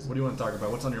longer because. What do you want to talk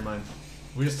about? What's on your mind?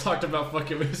 We just talked about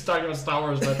Star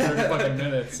Wars for 30 fucking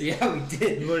minutes. Yeah, we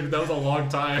did. That was a long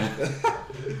time.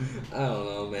 I don't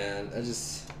know, man. I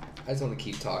just want to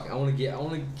keep talking. I want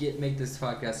to make this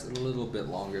podcast a little bit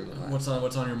longer than that. What's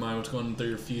on your mind? What's going through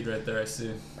your feed right there? I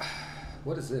see.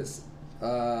 What is this?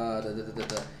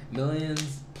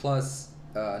 Millions plus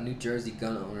New Jersey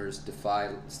gun owners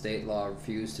defy state law,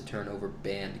 refuse to turn over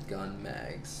banned gun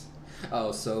mags.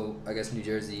 Oh, so I guess New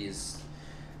Jersey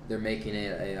they're making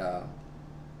it a.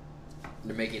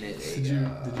 Did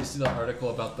you see the article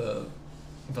about the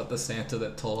Santa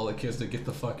that told all the kids to get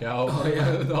the fuck out? Oh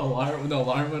yeah. the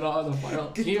alarm went off. The final.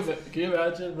 Can you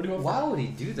imagine? What do you want? Why would he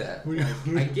do that?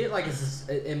 I get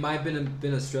it might have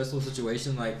been a stressful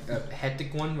situation, like a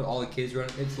hectic one with all the kids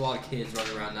running. It's a lot of kids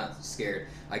running around, not scared.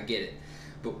 I get it,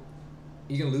 but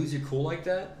you gonna lose your cool like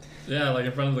that? Yeah, like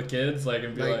in front of the kids,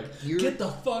 and be get the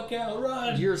fuck out,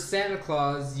 run! You're Santa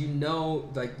Claus, you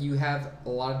have a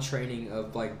lot of training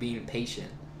of being patient.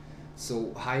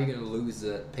 So how are you gonna lose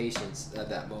the patience at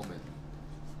that moment?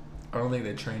 I don't think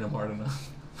they train them hard enough.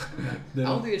 I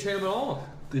don't think they train them at all.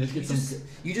 They just get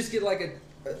you just get I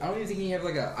don't even think you have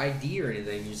an ID or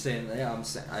anything. You're saying, yeah,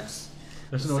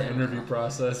 There's no interview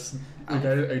process. The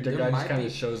guy just kind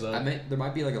of shows up. There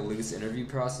might be a loose interview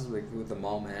process with the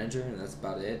mall manager, and that's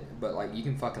about it. But you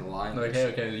can fucking lie.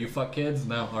 Okay, you fuck kids?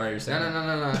 No, all right, you're Santa.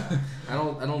 No.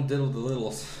 I don't diddle the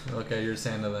littles. Okay, you're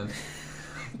Santa then.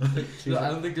 No, I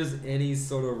don't think there's any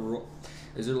sort of rule.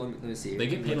 Is there? Let me see. They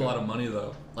get paid a lot of money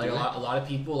though. A lot of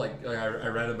people I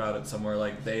read about it somewhere.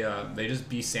 They just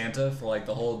be Santa for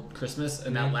the whole Christmas,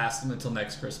 and that lasts them until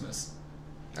next Christmas.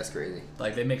 That's crazy.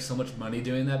 They make so much money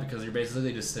doing that because you're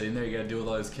basically just sitting there. You gotta deal with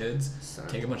all these kids,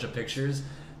 take a bunch of pictures.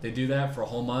 They do that for a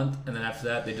whole month, and then after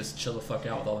that, they just chill the fuck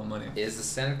out with all the money. Is the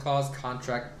Santa Claus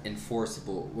contract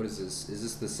enforceable? What is this? Is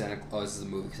this the Santa? Oh, this is the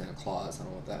movie Santa Claus. I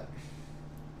don't know what that.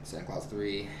 Santa Claus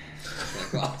 3.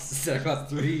 Santa Claus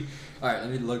 3. Alright, let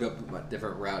me look up my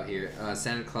different route here.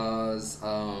 Santa Claus,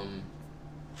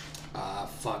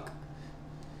 fuck.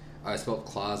 I spelled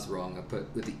Claus wrong. I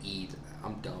put with the E.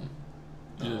 I'm dumb.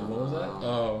 Dude, what was that?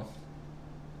 Oh.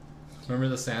 Remember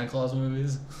the Santa Claus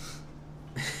movies?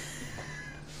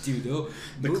 Dude,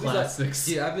 the classics.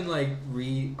 Dude, I've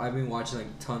been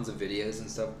watching tons of videos and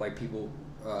stuff, people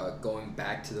going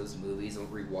back to those movies and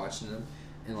rewatching them,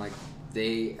 and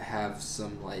they have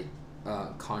some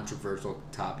controversial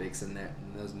topics in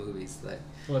those movies.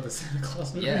 What, the Santa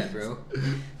Claus movies? Yeah, bro.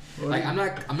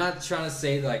 I'm not trying to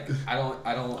say I don't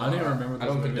even remember those I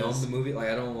don't movies. condone the movie.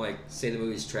 I don't say the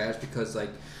movie's trash because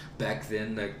back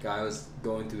then the guy was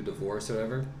going through a divorce or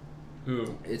whatever.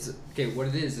 Ooh. It's okay. What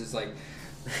it is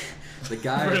The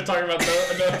guy. We're gonna talk about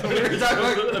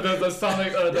the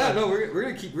Sonic. Yeah, no, we're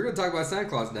gonna talk about Santa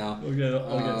Claus now.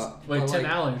 Okay. Wait, Tim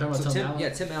Allen. You're talking about Tim Allen? Yeah,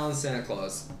 Tim Allen's Santa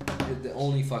Claus. The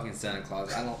only fucking Santa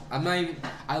Claus. I'm not even.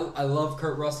 I love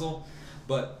Kurt Russell,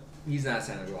 but he's not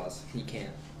Santa Claus. He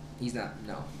can't. He's not.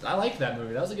 No. I like that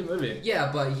movie. That was a good movie.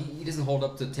 Yeah, but he doesn't hold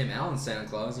up to Tim Allen's Santa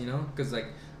Claus, you know? Because, like,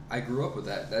 I grew up with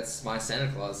that. That's my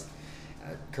Santa Claus.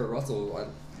 Kurt Russell,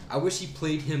 I wish he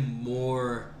played him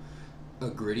more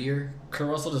grittier. Kurt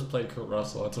Russell just played Kurt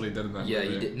Russell. That's what he did in that movie. Yeah,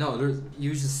 he did. No, he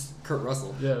was just Kurt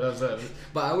Russell. Yeah, that's it.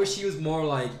 But I wish he was more,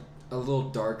 like, a little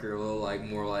darker, a little, like,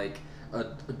 more like a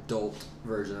adult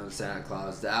version of Santa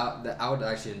Claus. I would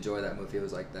actually enjoy that movie if it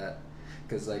was like that.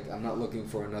 Because, like, I'm not looking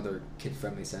for another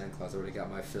kid-friendly Santa Claus. I already got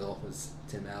my fill with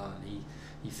Tim Allen.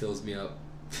 He fills me up.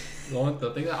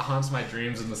 The thing that haunts my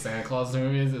dreams in the Santa Claus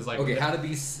movies is, like... Okay, how to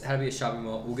be a shopping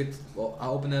mall.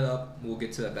 I'll open that up. We'll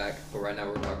get to that back. But right now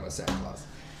we're talking about Santa Claus.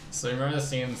 So you remember the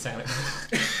scene in Santa...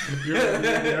 you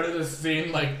remember the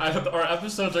scene, like, our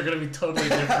episodes are going to be totally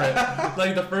different.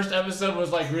 Like, the first episode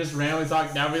was, like, we just randomly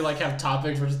talk. Now we, like, have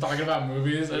topics. We're just talking about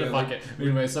movies. And fuck it.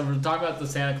 Anyway, so we're talking about the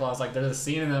Santa Claus. Like, there's a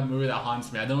scene in that movie that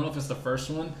haunts me. I don't know if it's the first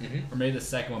one or maybe the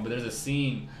second one, but there's a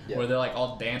scene where they're, like,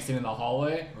 all dancing in the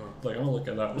hallway. Like, I'm going to look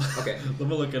it up. Okay. Let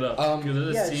me look it up. Because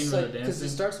there's a scene where they're dancing. Because it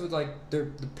starts with, like, the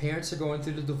parents are going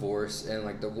through the divorce, and,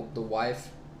 like, the wife...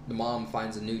 The mom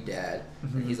finds a new dad.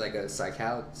 And he's like a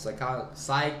psychologist.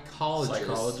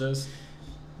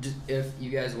 Just if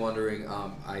you guys wondering,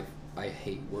 I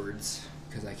hate words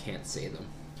because I can't say them.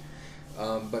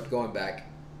 But going back,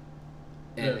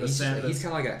 and he's kind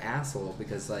of like an asshole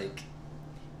because like,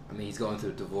 I mean he's going through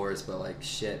a divorce, but like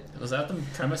shit. Was that the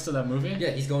premise of that movie?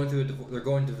 Yeah, he's going through a divorce. They're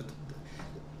going to.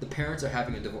 The parents are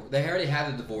having a divorce. They already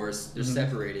have a divorce. They're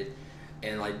separated.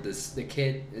 And like the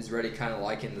kid is already kind of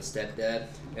liking the stepdad,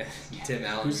 Tim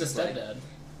Allen. Who's the stepdad?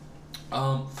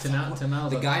 Tim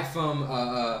Allen. The guy from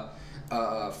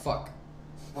fuck.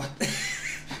 What?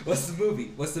 What's the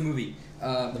movie?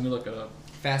 Let me look it up.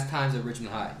 Fast Times at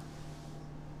Richmond High.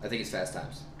 I think it's Fast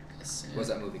Times. What's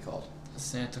that movie called?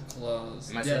 Santa Claus.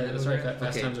 Am I saying that that's movie right.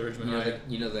 Fast Times at Richmond High.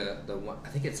 You know the one. I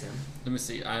think it's him. Let me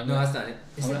see. No, that's not it.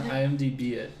 I'm gonna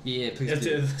IMDb it. Yeah, please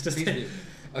do. Please do.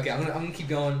 Okay, I'm gonna keep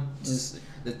going.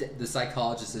 The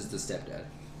psychologist is the stepdad.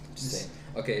 Just saying.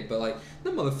 Okay, but like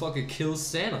that motherfucker kills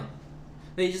Santa.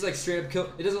 He just like straight up kill.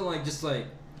 It doesn't like just like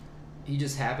he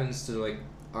just happens to like.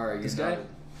 All right, this guy,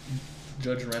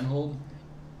 Judge Reinhold.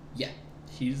 Yeah,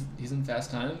 he's in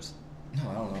Fast Times. No,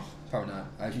 I don't know. Probably not.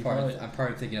 I'm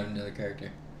probably thinking of another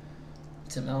character.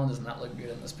 Tim Allen does not look good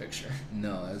in this picture.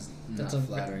 No, that's not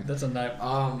flattering. That's a knife.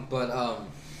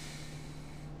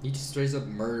 He just straight up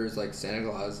murders like Santa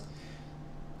Claus,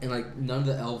 and like none of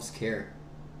the elves care.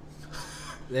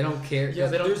 They don't care. Yeah,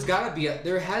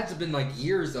 there had to been like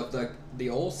years of the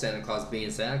old Santa Claus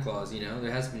being Santa Claus. You know, there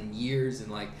has been years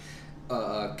and like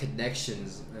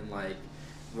connections and like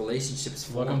relationships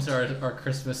formed. Welcome to our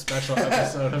Christmas special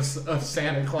episode of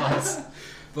Santa Claus.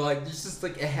 But like, there's just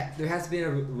like there has to be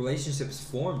relationships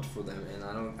formed for them, and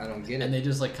I don't get it. And they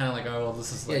just like kind of like, oh well,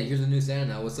 this is like, yeah, you're the new Santa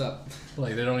now. What's up?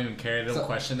 Like they don't even care. They don't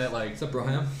question it. Like, what's up,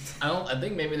 Broham? I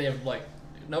think maybe they have like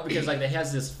no, because like he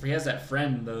has that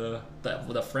friend the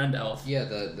friend elf. Yeah,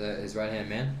 his right hand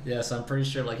man. Yeah, so I'm pretty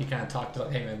sure like he kind of talked to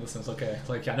like, hey man, listen, it's okay.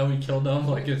 Like I know we killed them.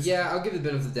 Like it's I'll give the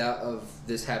benefit of the doubt of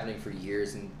this happening for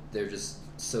years, and they're just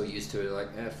so used to it.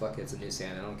 Like, fuck it, it's a new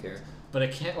Santa. I don't care. But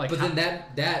it can't like. But then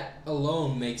that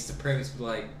alone makes the premise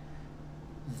like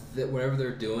that whatever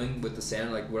they're doing with the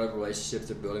Santa, like whatever relationships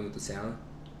they're building with the Santa,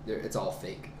 it's all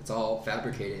fake. It's all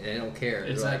fabricated, and they don't care.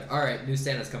 It's like, all right, new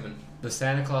Santa's coming. The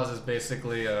Santa Claus is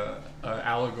basically a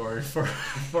allegory for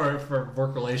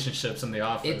work relationships in the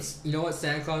office. You know what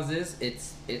Santa Claus is?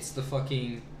 It's the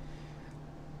fucking.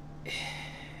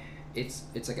 It's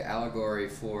like an allegory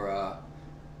for. I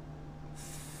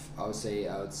would say.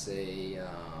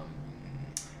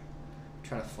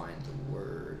 Trying to find the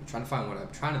word. Trying to find what I'm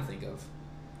trying to think of.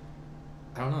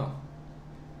 I don't know.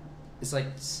 It's like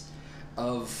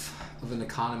of an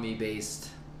economy based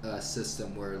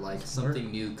system where like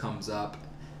something new comes up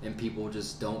and people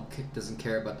just doesn't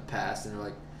care about the past and they're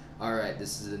like, all right,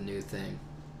 this is a new thing.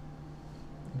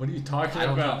 What are you talking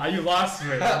about? You lost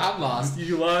me. I'm lost.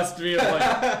 You lost me.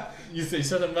 Like you said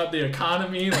something about the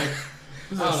economy, like.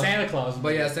 This is a Santa Claus movie.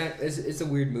 But yeah, it's a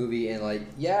weird movie, and like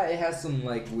it has some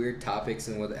like weird topics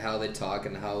and how they talk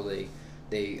and how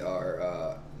they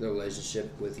are their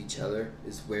relationship with each other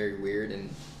is very weird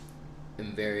and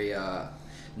very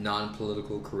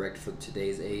non-political correct for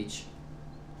today's age.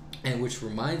 And which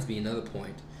reminds me another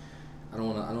point. I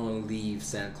don't want to leave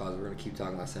Santa Claus. We're gonna keep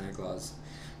talking about Santa Claus,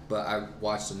 but I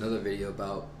watched another video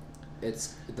about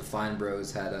it's the Fine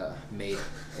Bros had made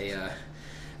a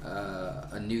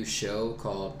new show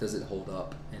called Does It Hold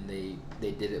Up, and they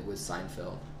did it with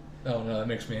Seinfeld. Oh no, that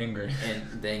makes me angry. And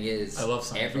the thing is, I love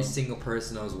Seinfeld. Every single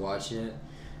person that was watching it,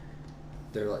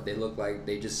 they look like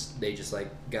they just like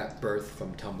got birthed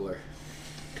from Tumblr.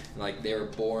 Like they were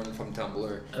born from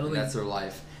Tumblr, and that's their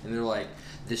life. And they're like,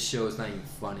 this show is not even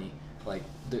funny. Like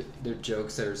their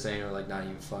jokes that they're saying are like not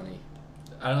even funny.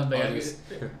 I don't think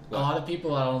a lot of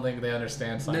people. I don't think they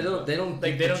understand Seinfeld. They don't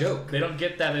like get the joke. They don't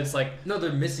get that it's like. No,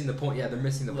 they're missing the point. Yeah, they're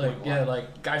missing the point. Yeah,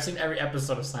 like I've seen every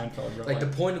episode of Seinfeld. Like the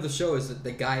point of the show is that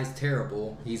the guy is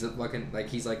terrible. He's a fucking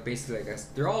he's like basically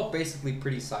they're all basically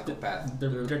pretty psychopaths.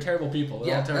 They're terrible people.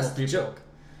 They're all terrible that's people. The joke.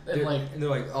 And they're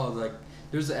like, oh, like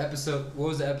there's an episode. What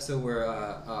was the episode where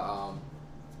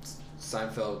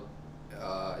Seinfeld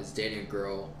is dating a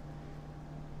girl,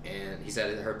 and he's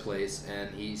at her place,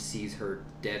 and he sees her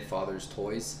dead father's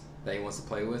toys that he wants to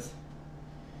play with,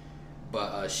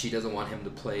 but she doesn't want him to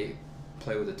play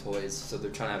with the toys, so they're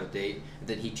trying to have a date, and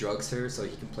then he drugs her so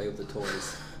he can play with the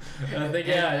toys. I think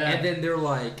and then they're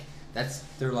like, that's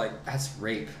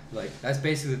rape. Like that's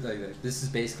basically like this is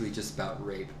basically just about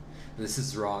rape. This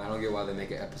is wrong. I don't get why they make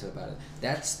an episode about it.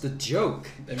 That's the joke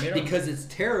because it's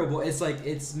terrible. It's like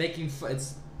it's making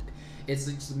it's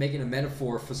just making a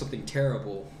metaphor for something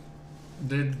terrible.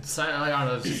 Dude, I don't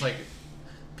know. It's just like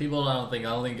people. I don't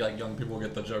think like young people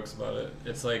get the jokes about it.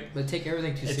 It's like they take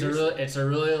everything too seriously. It's a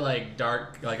really like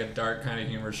dark kind of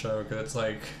humor show because it's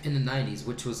like in the '90s,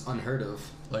 which was unheard of.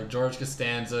 Like George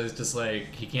Costanza is just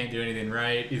like he can't do anything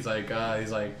right. He's like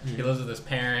he lives with his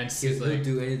parents. He'll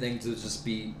do anything to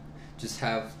just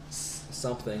have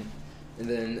something. And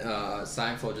then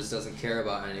Seinfeld just doesn't care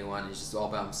about anyone. He's just all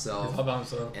about himself. He's all about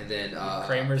himself. And then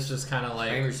Kramer's just kind of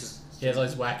like he has all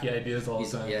these wacky ideas all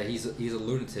the time. Yeah, he's a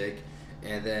lunatic.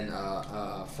 And then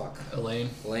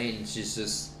Elaine, she's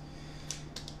just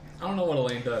I don't know what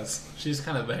Elaine does. She's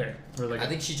kind of there for like. I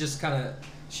think she's kind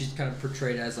of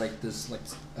portrayed as like this like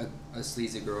a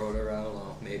sleazy girl or whatever. I don't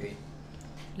know, maybe.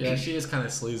 Yeah, she is kind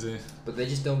of sleazy. But they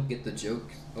just don't get the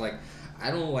joke. Like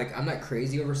I'm not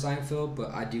crazy over Seinfeld,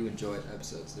 but I do enjoy the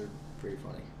episodes. They're pretty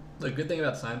funny. The good thing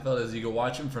about Seinfeld is you can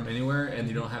watch them from anywhere, and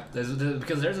you don't have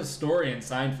because there's a story in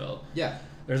Seinfeld. Yeah.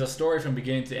 There's a story from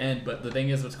beginning to end, but the thing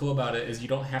is, what's cool about it is you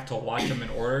don't have to watch them in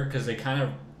order because they kind of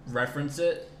reference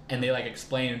it and they like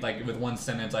explain like with one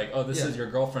sentence, like, oh, this is your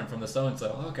girlfriend from the so and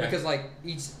so. Okay. Because like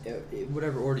each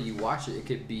whatever order you watch it, it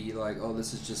could be like, oh,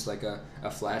 this is just like a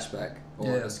flashback, or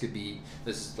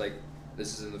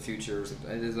this is in the future or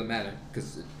something. It doesn't matter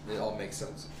because it all makes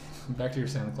sense. Back to your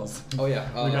Santa Claus. Oh yeah,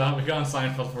 we got on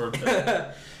Seinfeld for a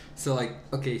bit. So like,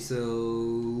 okay,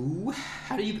 so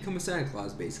how do you become a Santa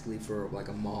Claus basically for like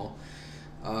a mall?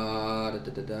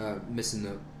 Missing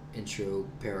the intro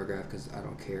paragraph because I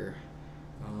don't care.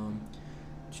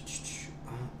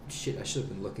 Shit, I should have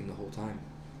been looking the whole time.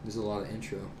 There's a lot of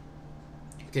intro.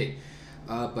 Okay,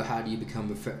 but how do you become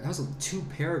that was 2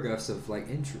 paragraphs of like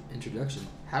introduction.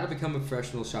 How to become a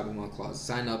professional shopping mall Claus.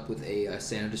 Sign up with a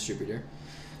Santa distributor.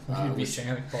 You'd be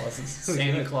Santa Clauses.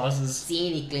 Santa Clauses.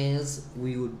 Santa Claus.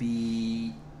 We would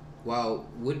be... While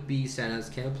would-be Santas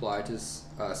can apply to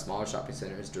smaller shopping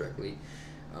centers directly.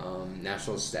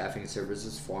 National staffing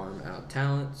services farm out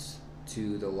talents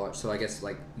to the large... So I guess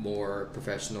like more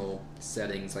professional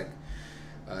settings like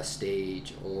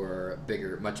stage or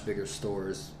much bigger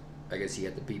stores. I guess you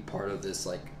have to be part of this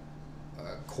like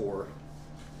core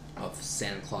of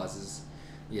Santa Clauses.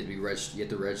 You have to be registered. You have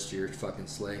to register your fucking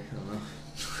sleigh. I don't know.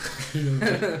 You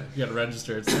gotta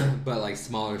register it. But like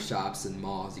smaller shops and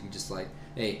malls, you can just like,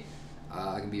 hey,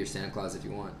 I can be your Santa Claus if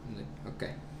you want. Like,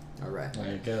 okay, all right.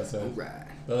 I guess. All right.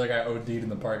 The other guy OD'd in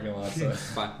the parking lot. So.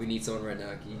 Fine, we need someone right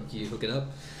now. Can you hook it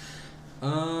up?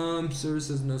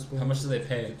 Services no sponsor. How much do they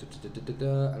pay? I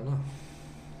don't know.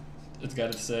 It's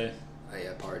got to say.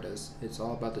 Yeah, Power does. It's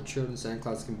all about the children. Santa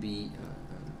Claus can be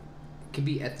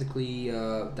ethnically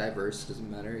diverse. Doesn't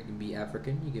matter. You can be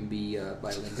African. You can be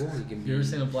bilingual. You can be. You ever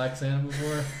seen a black Santa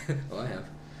before? Oh, I have.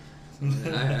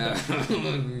 I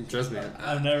have. Trust me.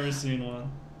 I've never seen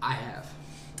one. I have.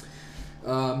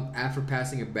 After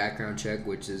passing a background check,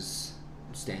 which is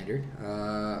standard,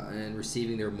 and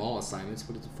receiving their mall assignments.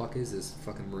 What the fuck is this?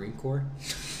 Fucking Marine Corps?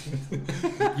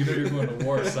 You know you're going to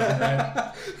war, son,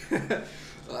 right?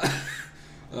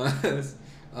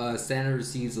 Santa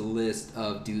receives a list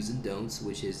of do's and don'ts,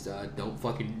 which is don't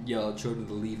fucking yell at children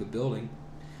to leave a building.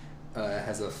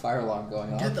 has a fire alarm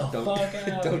going off. Get the fuck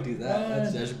out. Don't do that.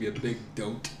 What? That should be a big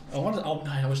don't.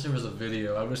 I wish there was a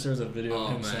video. I wish there was a video Oh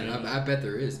of him man, saying I bet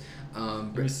there is.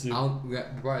 me see. We probably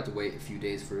have to wait a few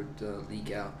days for it to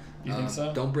leak out. You think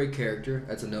so? Don't break character.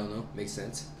 That's a no-no. Makes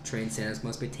sense. Trained Santas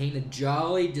must maintain a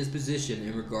jolly disposition,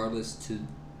 and regardless to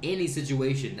any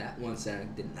situation, that one Santa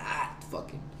did not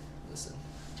fucking listen.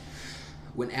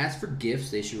 When asked for gifts,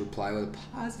 they should reply with a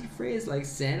positive phrase like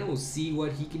Santa will see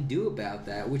what he can do about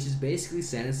that, which is basically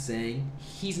Santa saying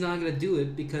he's not gonna do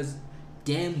it because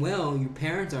damn well your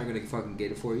parents aren't gonna fucking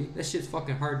get it for you. That shit's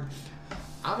fucking hard.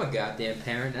 I'm a goddamn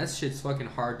parent. That shit's fucking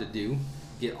hard to do.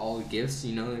 Get all the gifts,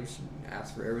 you know. They should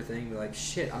ask for everything. Be like,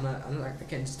 shit, I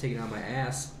can't just take it out of my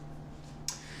ass.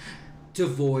 To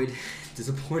avoid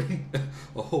disappointing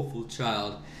a hopeful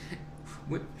child.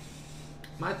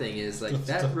 My thing is, like,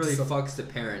 that really fucks the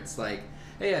parents. Like,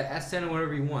 hey, ask Santa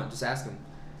whatever you want. Just ask him.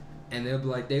 And they'll be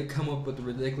like, they'll come up with the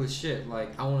ridiculous shit.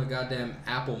 Like, I want a goddamn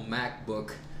Apple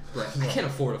MacBook. Like, I can't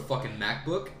afford a fucking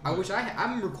MacBook.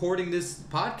 I'm recording this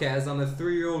podcast on a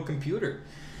 3-year-old computer.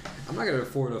 I'm not gonna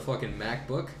afford a fucking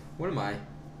MacBook. What am I?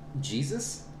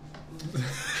 Jesus?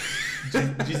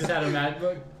 Jesus had a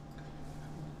MacBook?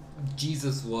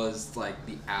 Jesus was, like,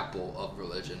 the Apple of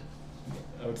religion.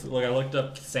 I looked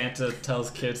up Santa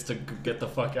tells kids to get the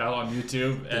fuck out on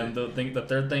YouTube, and the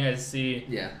third thing I see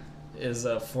is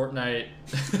Fortnite.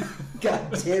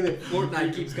 God damn it,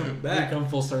 Fortnite keeps coming back. We come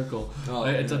full circle. Oh,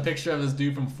 it's a picture of this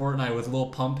dude from Fortnite with little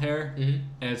pump hair, and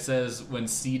it says, when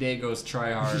C-Day goes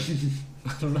try hard.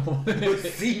 I don't know what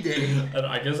C-Day?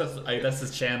 I guess that's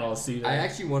his channel, C-Day. I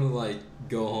actually want to, like,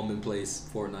 go home and play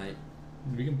Fortnite.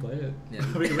 We can play it. Yeah.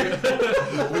 we can play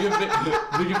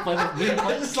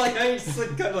it. Just like I just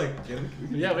like kind of like.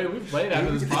 Yeah, we play it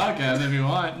after this podcast if you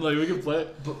want. Like we can play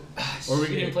it, or we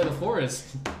can even play the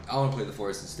Forest. I want to play the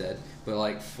Forest instead. But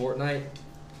like Fortnite,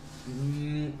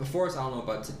 the Forest I don't know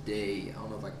about today. I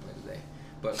don't know if I can play today,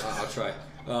 but I'll try.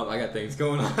 I got things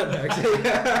going on actually.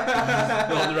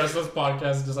 The rest of this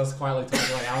podcast is just us quietly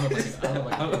talking. Like I don't know if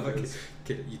I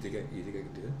can. You think I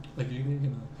can do it? Like you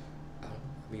know. I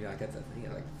mean, I got that thing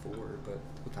at like 4, but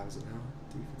what time is it now?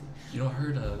 3:50. You know, I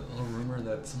heard a little rumor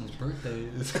that someone's birthday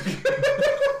is.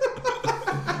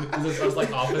 This sounds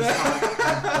like office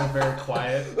talk. Very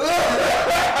quiet.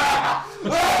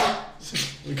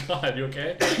 God, you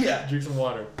okay? Yeah. Drink some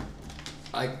water.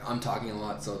 I'm talking a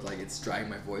lot, so like it's dragging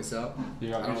my voice out.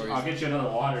 Yeah, I'll get you another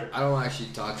water. I don't actually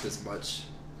talk this much.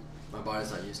 My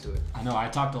body's not used to it. I know. I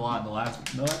talked a lot in the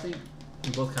last. No, I think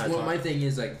we both kind of. Well, my thing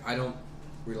is like I don't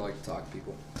really like to talk to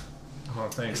people. Oh,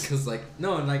 thanks. Because like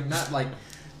no, like not like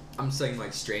I'm saying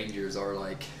like strangers or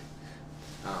like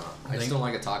I just don't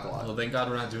like to talk a lot. Well, thank God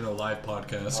we're not doing a live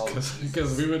podcast Oh,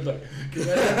 because we would like. Imagine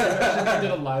if we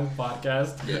did a live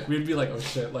podcast. Yeah. We'd be like, oh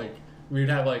shit, like. We'd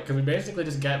have like, because we basically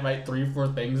just get right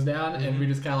 3-4 things down, and we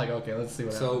just kind of like, okay, let's see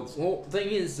what happens. So, well, thing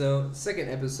is, second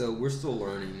episode, we're still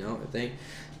learning, you know? I think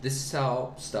this is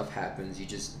how stuff happens. You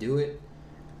just do it.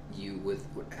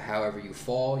 However you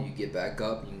fall, you get back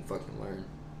up, you can fucking learn.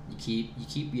 You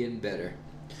keep getting better.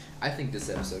 I think this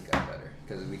episode got better,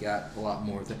 because we got a lot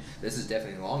more. This is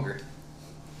definitely longer.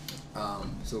 So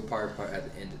we'll probably have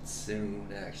to end it soon,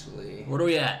 actually. Where are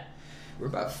we at? We're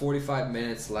about 45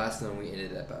 minutes. Last time we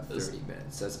ended at about 30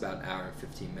 minutes. So that's about an hour and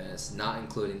 15 minutes, not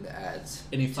including the ads.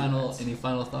 Any final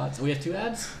thoughts? We have 2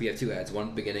 ads? We have 2 ads,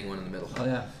 one beginning, one in the middle. Oh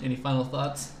yeah. Any final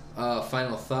thoughts?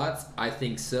 Final thoughts? I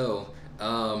think so.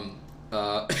 Anything,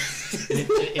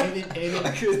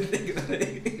 I couldn't think of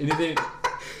anything.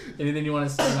 Anything you want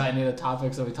to say about any of the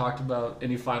topics that we talked about?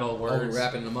 Any final words? Oh, we're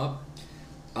wrapping them up.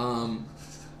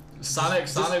 Sonic.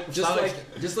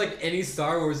 Just like any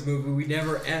Star Wars movie, we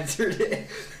never answered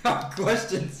our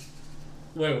questions.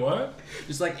 Wait, what?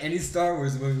 Just like any Star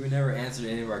Wars movie, we never answered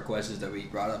any of our questions that we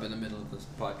brought up in the middle of this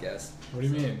podcast. What do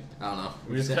you mean? I don't know.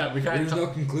 There's no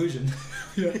conclusion.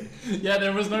 Yeah,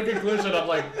 there was no conclusion. I'm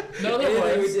like, no,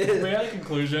 there was. We had a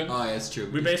conclusion. Oh, yeah, it's true.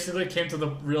 We basically came to the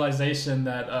realization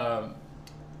that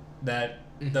the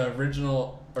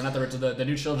original. Or not the original, the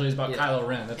new trilogy is about Kylo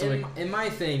Ren. That's and my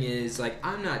thing is, like,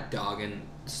 I'm not dogging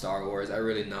Star Wars. I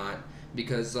really not.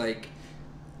 Because, like,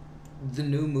 the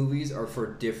new movies are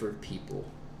for different people.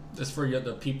 It's for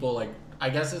the people, like, I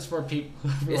guess it's for people.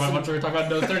 How much are we talking about?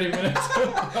 No, 30 minutes?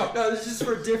 No, it's just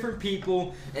for different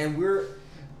people. And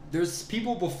there's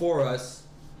people before us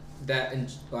that,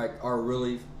 like, are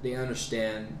really, they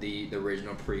understand the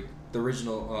original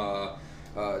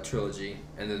trilogy.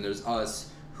 And then there's us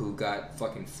who got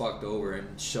fucking fucked over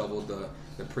and shoveled the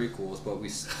prequels, but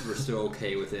we're still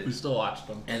okay with it. We still watched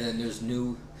them. And then there's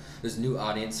new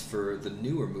audience for the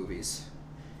newer movies,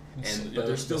 but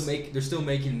they're still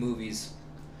making movies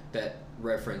that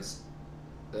reference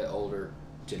the older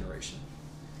generation.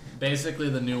 Basically,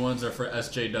 the new ones are for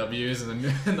SJWs,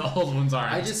 and the old ones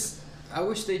aren't. I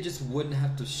wish they just wouldn't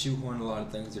have to shoehorn a lot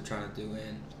of things they're trying to do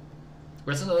in.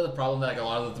 That's another problem that like a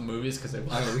lot of the movies because they.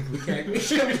 We can't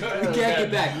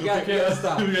get back. We gotta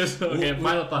stop. Okay,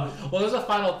 final thought. Well, there's a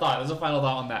final thought. There's a final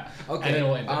thought on that. Okay. And then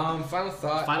we'll end it. Final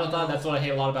thought. Final thought. That's what I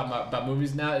hate a lot about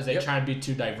movies now is they try and be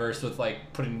too diverse with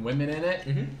like putting women in it,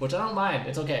 which I don't mind.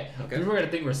 It's okay. People are gonna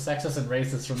think we're sexist and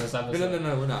racist from this episode.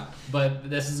 No, we're not. But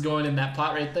this is going in that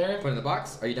pot right there. Put it in the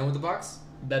box. Are you done with the box?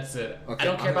 That's it. Okay, I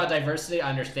don't care about diversity.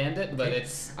 I understand it, but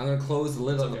it's. I'm gonna close the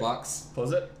lid on the box.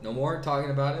 Close it. No more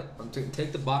talking about it. I'm gonna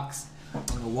take the box. I'm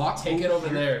gonna walk. Take it over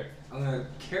there. I'm gonna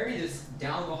carry this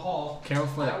down the hall.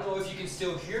 Careful. I don't know if you can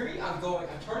still hear me. I'm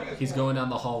turning it. He's going down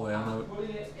the hallway. I'm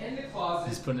putting it in the closet.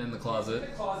 He's putting it in the closet. It's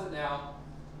in the closet now.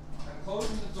 I'm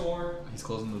closing the door. He's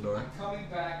closing the door. I'm coming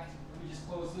back. Let me just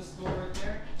close this door right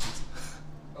there.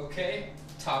 Okay.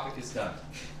 Topic is done.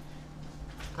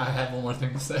 I have one more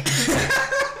thing to say.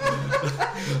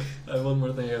 I have one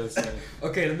more thing I gotta say.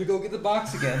 Okay, let me go get the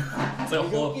box again. So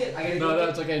no,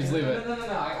 it's okay. Just leave it. No.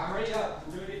 I'm ready up.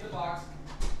 We're gonna get the box.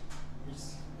 Let me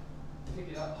just pick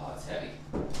it up. Oh, it's heavy.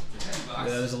 It's a heavy box.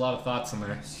 Yeah, there's a lot of thoughts in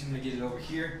there. I'm just gonna get it over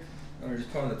here. I'm gonna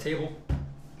just put it on the table.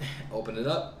 Open it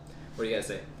up. What do you guys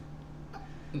say?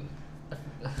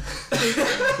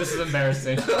 This is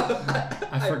embarrassing.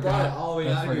 I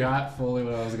forgot fully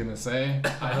what I was gonna say.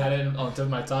 I had it on the tip of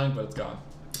my tongue, but it's gone.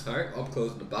 Alright, I'm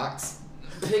closing the box.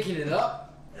 Picking it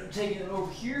up. I'm taking it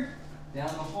over here, down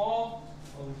the hall.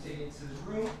 I'm taking it to the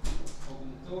room.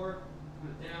 Open the door, put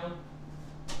it down.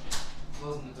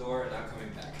 Closing the door, and I'm coming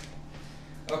back.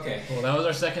 Okay. Well, that was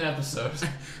our second episode.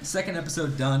 Second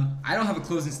episode done. I don't have a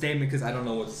closing statement because I don't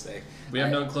know what to say. We have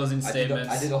no closing statements.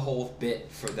 I did a whole bit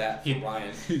for that for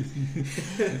Ryan. We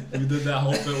did that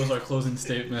whole bit was our closing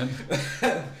statement.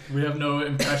 We have no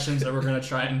impressions that we're gonna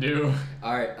try and do.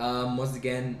 Alright, once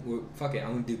again, fuck it,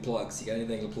 I'm gonna do plugs. You got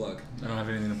anything to plug? I don't have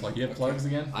anything to plug. You have plugs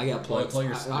again? I got plugs. Plug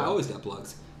your I always got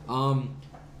plugs.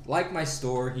 Like my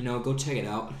store, go check it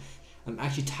out. I'm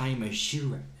actually tying my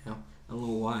shoe right now. I don't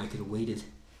know why. I could have waited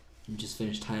and just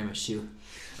finished tying my shoe.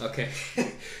 Okay.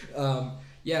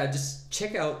 Yeah, just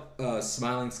check out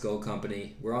Smiling Skull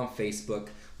Company. We're on Facebook.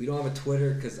 We don't have a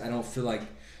Twitter because I don't feel like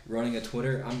running a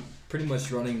Twitter. I'm pretty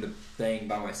much running the thing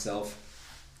by myself.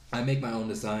 I make my own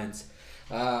designs.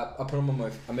 I put them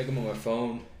on I make them on my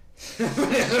phone.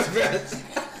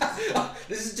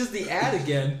 This is just the ad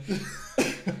again.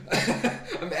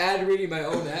 I'm ad reading my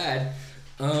own ad.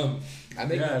 I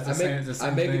make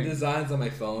the designs on my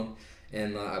phone,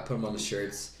 and I put them on the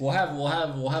shirts. We'll have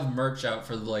merch out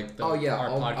for our podcast.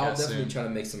 I'll definitely soon. try to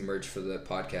make some merch for the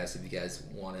podcast if you guys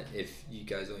want it. If you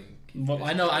guys don't. Well,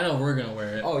 I know we're gonna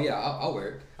wear it. Oh yeah, I'll wear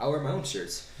it. I'll wear my own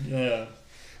shirts. Yeah.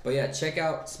 But yeah, check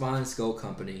out Smiling Skull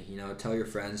Company. Tell your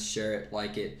friends, share it,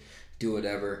 like it, do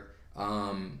whatever.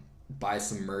 Buy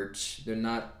some merch. They're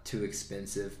not too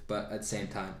expensive, but at the same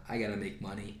time, I gotta make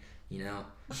money.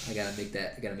 I gotta make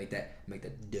that. I gotta make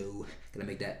that dough. Gotta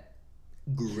make that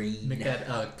green. Make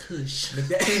that kush. Make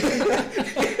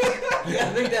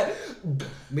that.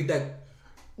 Make that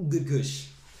good kush.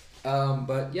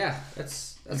 But yeah,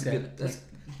 that's good. That's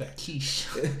that quiche.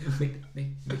 make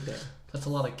that. That's a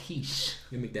lot of quiche.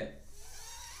 You make that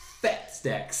fat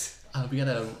stacks. We got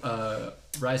a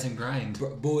rise and grind.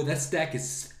 Boy, that stack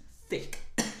is thick.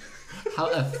 How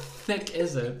thick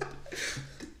is it?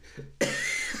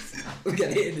 We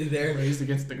gotta hit it there. Raised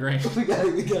against the grain. we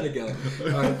gotta go.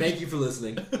 All right, thank you for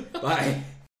listening. Bye.